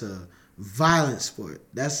 It's a violent sport.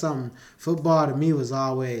 That's something. Football to me was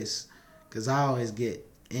always, because I always get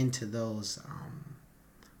into those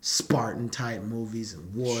Spartan type movies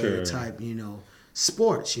and warrior type,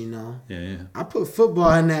 sports. Yeah. I put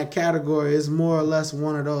football in that category. It's more or less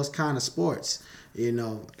one of those kind of sports. It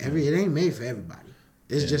ain't made for everybody.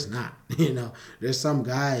 It's just not. There's some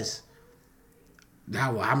guys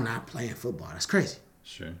that I'm not playing football. That's crazy.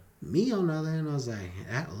 Sure. Me, on the other hand, I was like,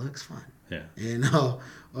 that looks fun. Yeah.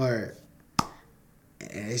 Or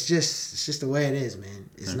it's just the way it is, man.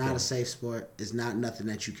 It's not a safe sport. It's not nothing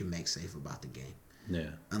that you can make safe about the game. Yeah.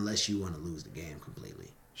 Unless you want to lose the game completely.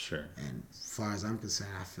 Sure. And as far as I'm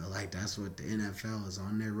concerned, I feel like that's what the NFL is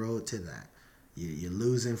on their road to that. You're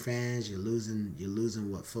losing fans. You're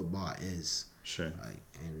losing what football is. Sure.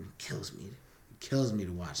 And it kills me. It kills me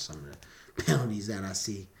to watch some of the penalties that I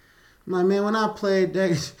see. I'm like, man, when I played,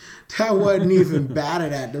 that wasn't even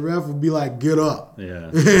batted at. The ref would be like, get up. Yeah.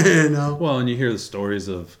 Well, and you hear the stories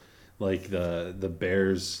of, like, the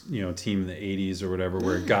Bears, team in the 80s or whatever,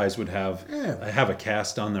 where guys would have a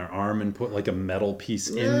cast on their arm and put, like, a metal piece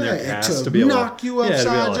in their cast to be able to knock you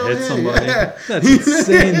upside your hit head. somebody. Yeah. That's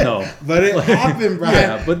insane, though. But it happened, Brian.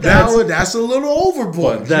 Yeah, but that's a little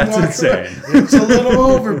overboard. That's insane. It's a little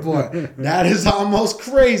overboard. That is almost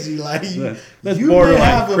crazy. Like, you may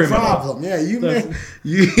have a problem. Yeah, you may.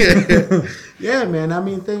 Yeah, man. I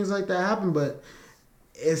mean, things like that happen, but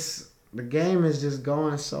the game is just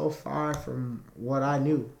going so far from what I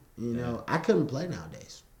knew. I couldn't play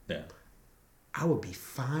nowadays. Yeah. I would be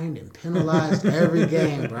fined and penalized every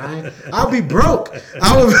game, Brian. I'll be broke.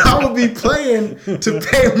 I would be playing to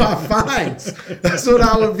pay my fines. That's what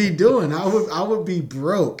I would be doing. I would be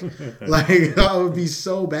broke. Like, I would be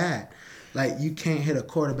so bad. Like, you can't hit a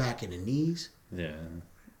quarterback in the knees. Yeah.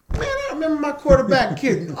 Man, I remember my quarterback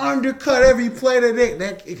getting undercut every play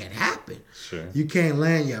that it can happen. Sure. You can't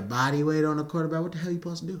land your body weight on a quarterback. What the hell are you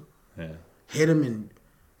supposed to do? Yeah. Hit him and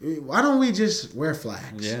why don't we just wear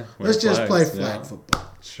flags? Yeah. Let's just play flag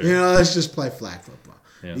football. Sure. Let's just play flag football.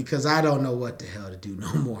 Yeah. Because I don't know what the hell to do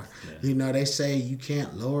no more. Yeah. They say you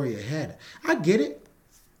can't lower your head. I get it.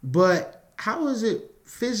 But how is it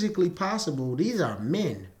physically possible? These are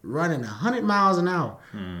men running 100 miles an hour.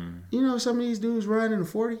 Some of these dudes running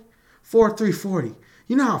 4.340.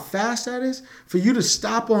 You know how fast that is? For you to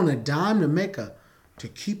stop on a dime to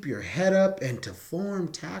keep your head up and to form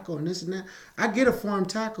tackle and this and that. I get a form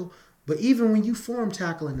tackle, but even when you form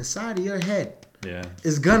tackle in the side of your head,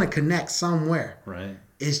 is gonna connect somewhere. Right.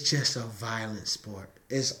 It's just a violent sport.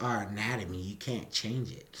 It's our anatomy. You can't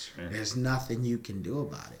change it. Sure. There's nothing you can do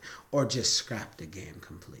about it. Or just scrap the game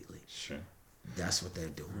completely. Sure. That's what they're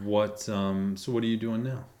doing. So what are you doing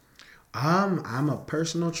now? I'm a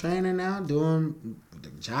personal trainer now, doing the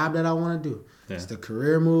job that I want to do. Yeah. It's the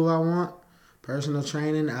career move I want. Personal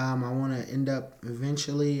training. I want to end up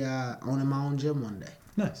eventually owning my own gym one day.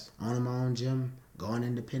 Nice. Owning my own gym, going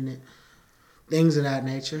independent, things of that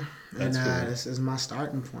nature. That's and cool. This is my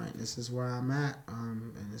starting point. This is where I'm at,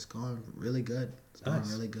 and it's going really good. It's going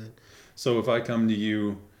really good. So if I come to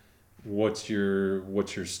you, what's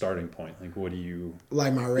your starting point? Like, what do you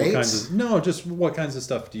like my rates? Just what kinds of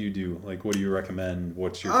stuff do you do? Like, what do you recommend?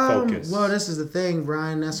 What's your focus? Well, this is the thing,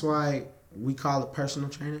 Brian. That's why we call it personal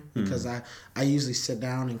training, because I usually sit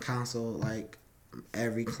down and consult like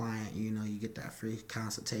every client. You get that free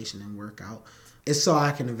consultation and workout. It's so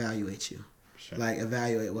I can evaluate you. Sure. Like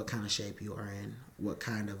evaluate what kind of shape you are in, what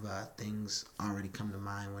kind of things already come to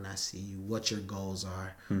mind when I see you, what your goals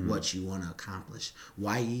are, what you want to accomplish,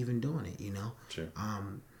 why you even doing it, Sure.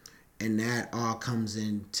 And that all comes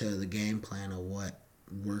into the game plan of what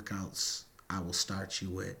workouts I will start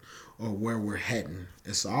you with or where we're heading.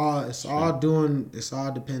 It's all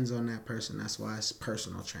depends on that person. That's why it's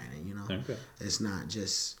personal training, Okay. It's not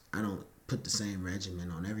just, I don't put the same regimen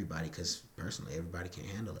on everybody, because personally everybody can't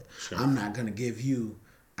handle it. Sure. I'm not going to give you,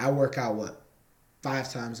 I work out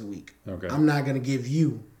 5 times a week. Okay. I'm not going to give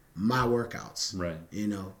you my workouts. Right.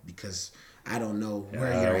 Because I don't know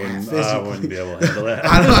where you're at physically. I wouldn't be able to handle that.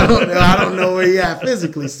 I don't know where you're at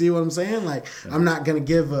physically. See what I'm saying? Like, I'm not going to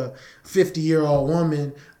give a 50-year-old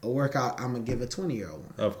woman a workout. I'm going to give a 20-year-old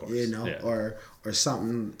woman. Of course. Or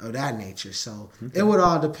something of that nature. So it would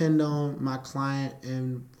all depend on my client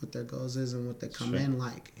and what their goals is and what they come in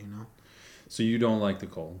like, So you don't like the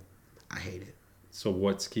cold? I hate it. So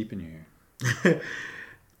what's keeping you here?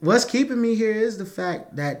 What's keeping me here is the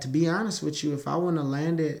fact that, to be honest with you, if I wouldn't have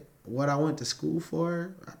landed what I went to school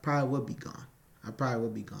for, I probably would be gone. I probably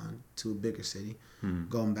would be gone to a bigger city,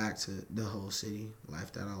 going back to the whole city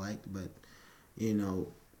life that I liked. But,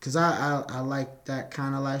 because I like that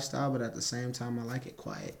kind of lifestyle, but at the same time I like it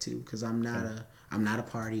quiet too, because I'm not a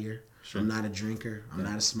partier. Sure. I'm not a drinker. I'm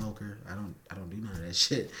not a smoker. I don't do none of that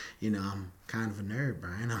shit. I'm kind of a nerd,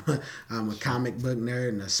 Brian. I'm a comic book nerd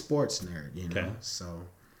and a sports nerd. Okay. So,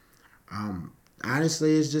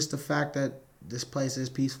 honestly, it's just the fact that this place is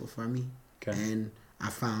peaceful for me, and I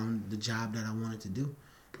found the job that I wanted to do.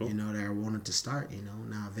 Cool. That I wanted to start.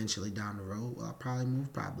 Now eventually down the road, I'll probably move.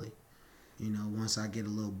 Once I get a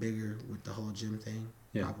little bigger with the whole gym thing,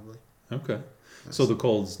 probably. Okay. So the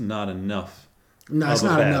cold's not enough. No, it's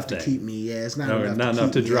not enough to keep me. Yeah, it's not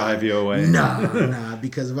enough to drive you away. No,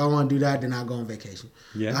 because if I want to do that, then I'll go on vacation.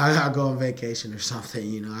 Yeah. I'll go on vacation or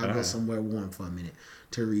something. I'll go somewhere warm for a minute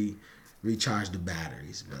to recharge the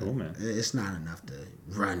batteries. But cool, man. It's not enough to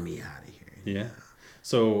run me out of here. Yeah.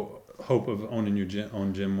 So, hope of owning your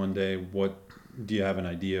own gym one day. What do you have an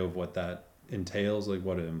idea of what that entails? Like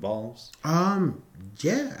what it involves?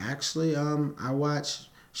 Yeah, actually, I watch.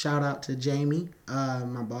 Shout out to Jamie,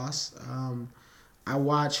 my boss. I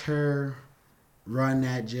watch her run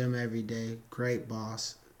that gym every day. Great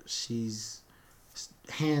boss. She's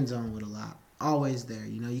hands-on with a lot. Always there.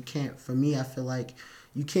 You can't. For me, I feel like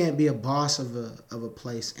you can't be a boss of a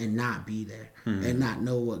place and not be there, and not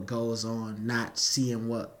know what goes on, not seeing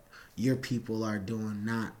what your people are doing,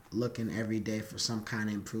 not looking every day for some kind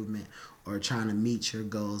of improvement or trying to meet your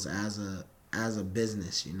goals as a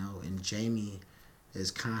business. And Jamie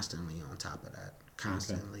is constantly on top of that,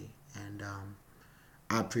 constantly. Okay. And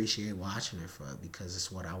I appreciate watching her for it, because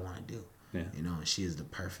it's what I want to do. Yeah. And she is the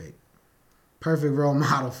perfect role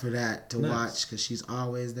model for that to watch, because she's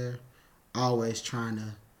always there, always trying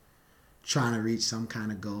to reach some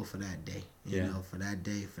kind of goal for that day. You know, for that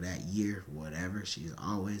day, for that year, whatever. She's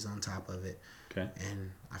always on top of it. Okay.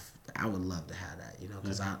 And I would love to have that,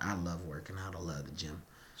 because I love working out. I love the gym.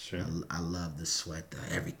 Sure. I love the sweat,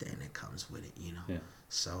 everything that comes with it, Yeah.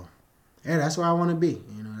 So, that's where I want to be.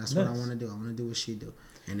 That's what I want to do. I want to do what she do.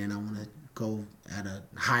 And then I want to go at a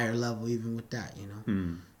higher level even with that,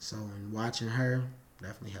 So, and watching her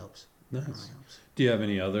definitely helps. Nice. Definitely helps. Do you have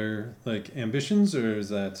any other ambitions, or is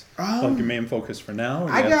that your main focus for now?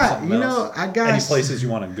 I got any places you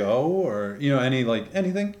want to go, or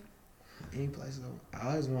anything? Any place I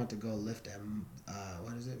always want to go lift at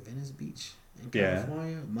Venice Beach in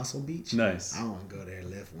California, Muscle Beach. Nice. I want to go there and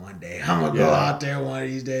lift one day. I'm gonna go out there one of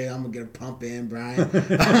these days. I'm gonna get a pump in, Brian. I'm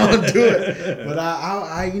gonna do it. But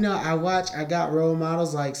I got role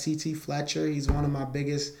models like CT Fletcher. He's one of my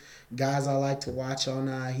biggest guys I like to watch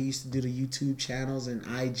on. He used to do the YouTube channels and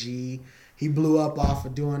IG. He blew up off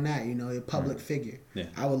of doing that. A public figure. Yeah.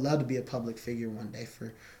 I would love to be a public figure one day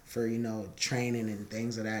for training and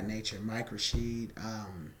things of that nature. Mike Rashid.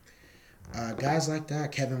 Guys like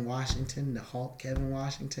that, Kevin Washington, the Hulk, Kevin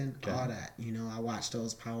Washington, all that. I watch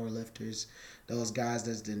those power lifters, those guys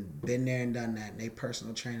that's been there and done that, and they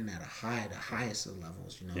personal training at the highest of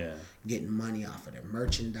levels. Getting money off of their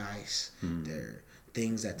merchandise,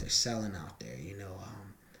 things that they're selling out there.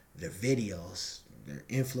 Their videos, they're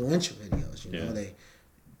influential videos. They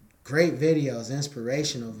great videos,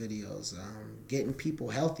 inspirational videos, getting people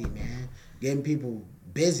healthy, man, getting people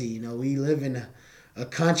busy. We live in a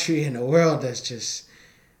country and a world that's just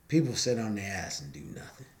people sit on their ass and do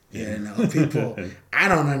nothing. Yeah. People, I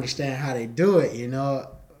don't understand how they do it.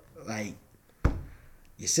 Like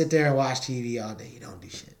you sit there and watch TV all day, you don't do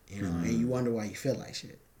shit. And you wonder why you feel like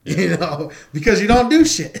shit. Yeah. Because you don't do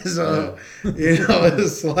shit. So,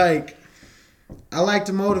 it's like, I like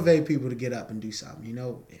to motivate people to get up and do something.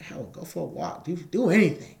 Hell, go for a walk. Do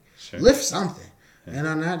anything. Sure. Lift something.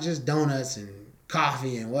 Not just donuts and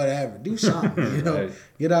coffee and whatever. Do something. Right.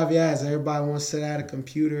 Get off your ass. Everybody wants to sit at a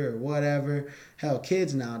computer or whatever. Hell,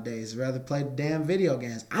 kids nowadays rather play the damn video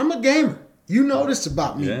games. I'm a gamer. You know this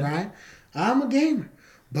about me, Brian. I'm a gamer.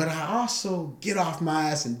 But I also get off my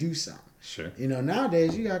ass and do something. Sure.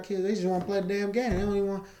 Nowadays you got kids, they just want to play the damn game. They don't even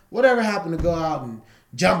want whatever happened to go out and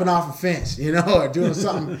jumping off a fence, or doing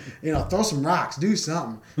something, throw some rocks, do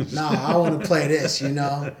something. No, I want to play this, and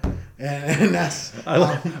that's. I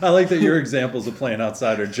like that your examples of playing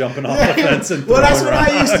outside are jumping off the fence and well, that's what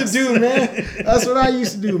I used to do, man. That's what I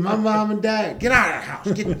used to do. My mom and dad, get out of the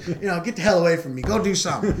house, get the hell away from me. Go do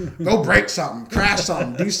something. Go break something, crash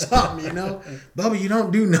something, do something. Bubba, you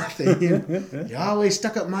don't do nothing. You're always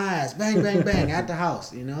stuck up my ass, bang, bang, bang, at the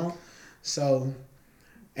house. So.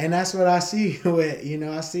 And that's what I see with,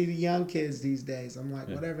 I see the young kids these days. I'm like,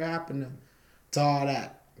 whatever happened to all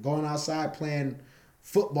that? Going outside playing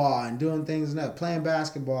football and doing things like that, playing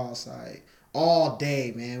basketball outside all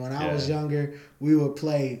day, man. When I was younger, we would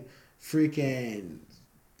play freaking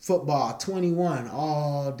football 21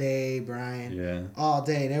 all day, Brian. Yeah. All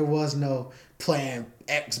day. There was no playing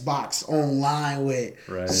Xbox online with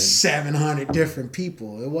 700 different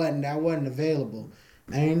people. That wasn't available.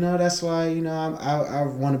 And that's why I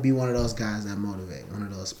want to be one of those guys that motivate, one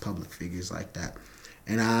of those public figures like that.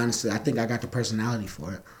 And I think I got the personality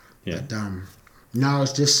for it. Yeah. But no,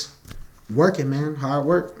 it's just working, man. Hard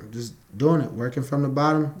work, just doing it, working from the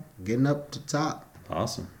bottom, getting up to the top.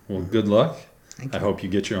 Awesome. Well, good luck. Thank you. I hope you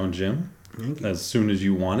get your own gym Thank you. as soon as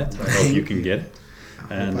you want it. I hope you can get it.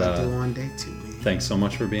 I hope I do one day too, man. Thanks so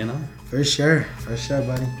much for being on. For sure,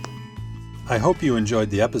 buddy. I hope you enjoyed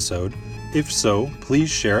the episode. If so, please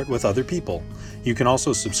share it with other people. You can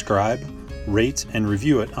also subscribe, rate, and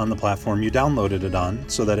review it on the platform you downloaded it on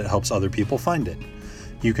so that it helps other people find it.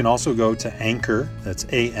 You can also go to Anchor, that's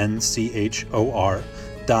anchor.fm/the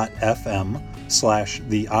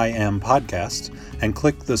I Am Podcast, and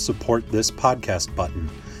click the Support This Podcast button.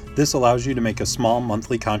 This allows you to make a small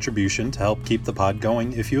monthly contribution to help keep the pod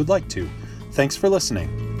going if you would like to. Thanks for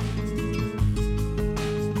listening.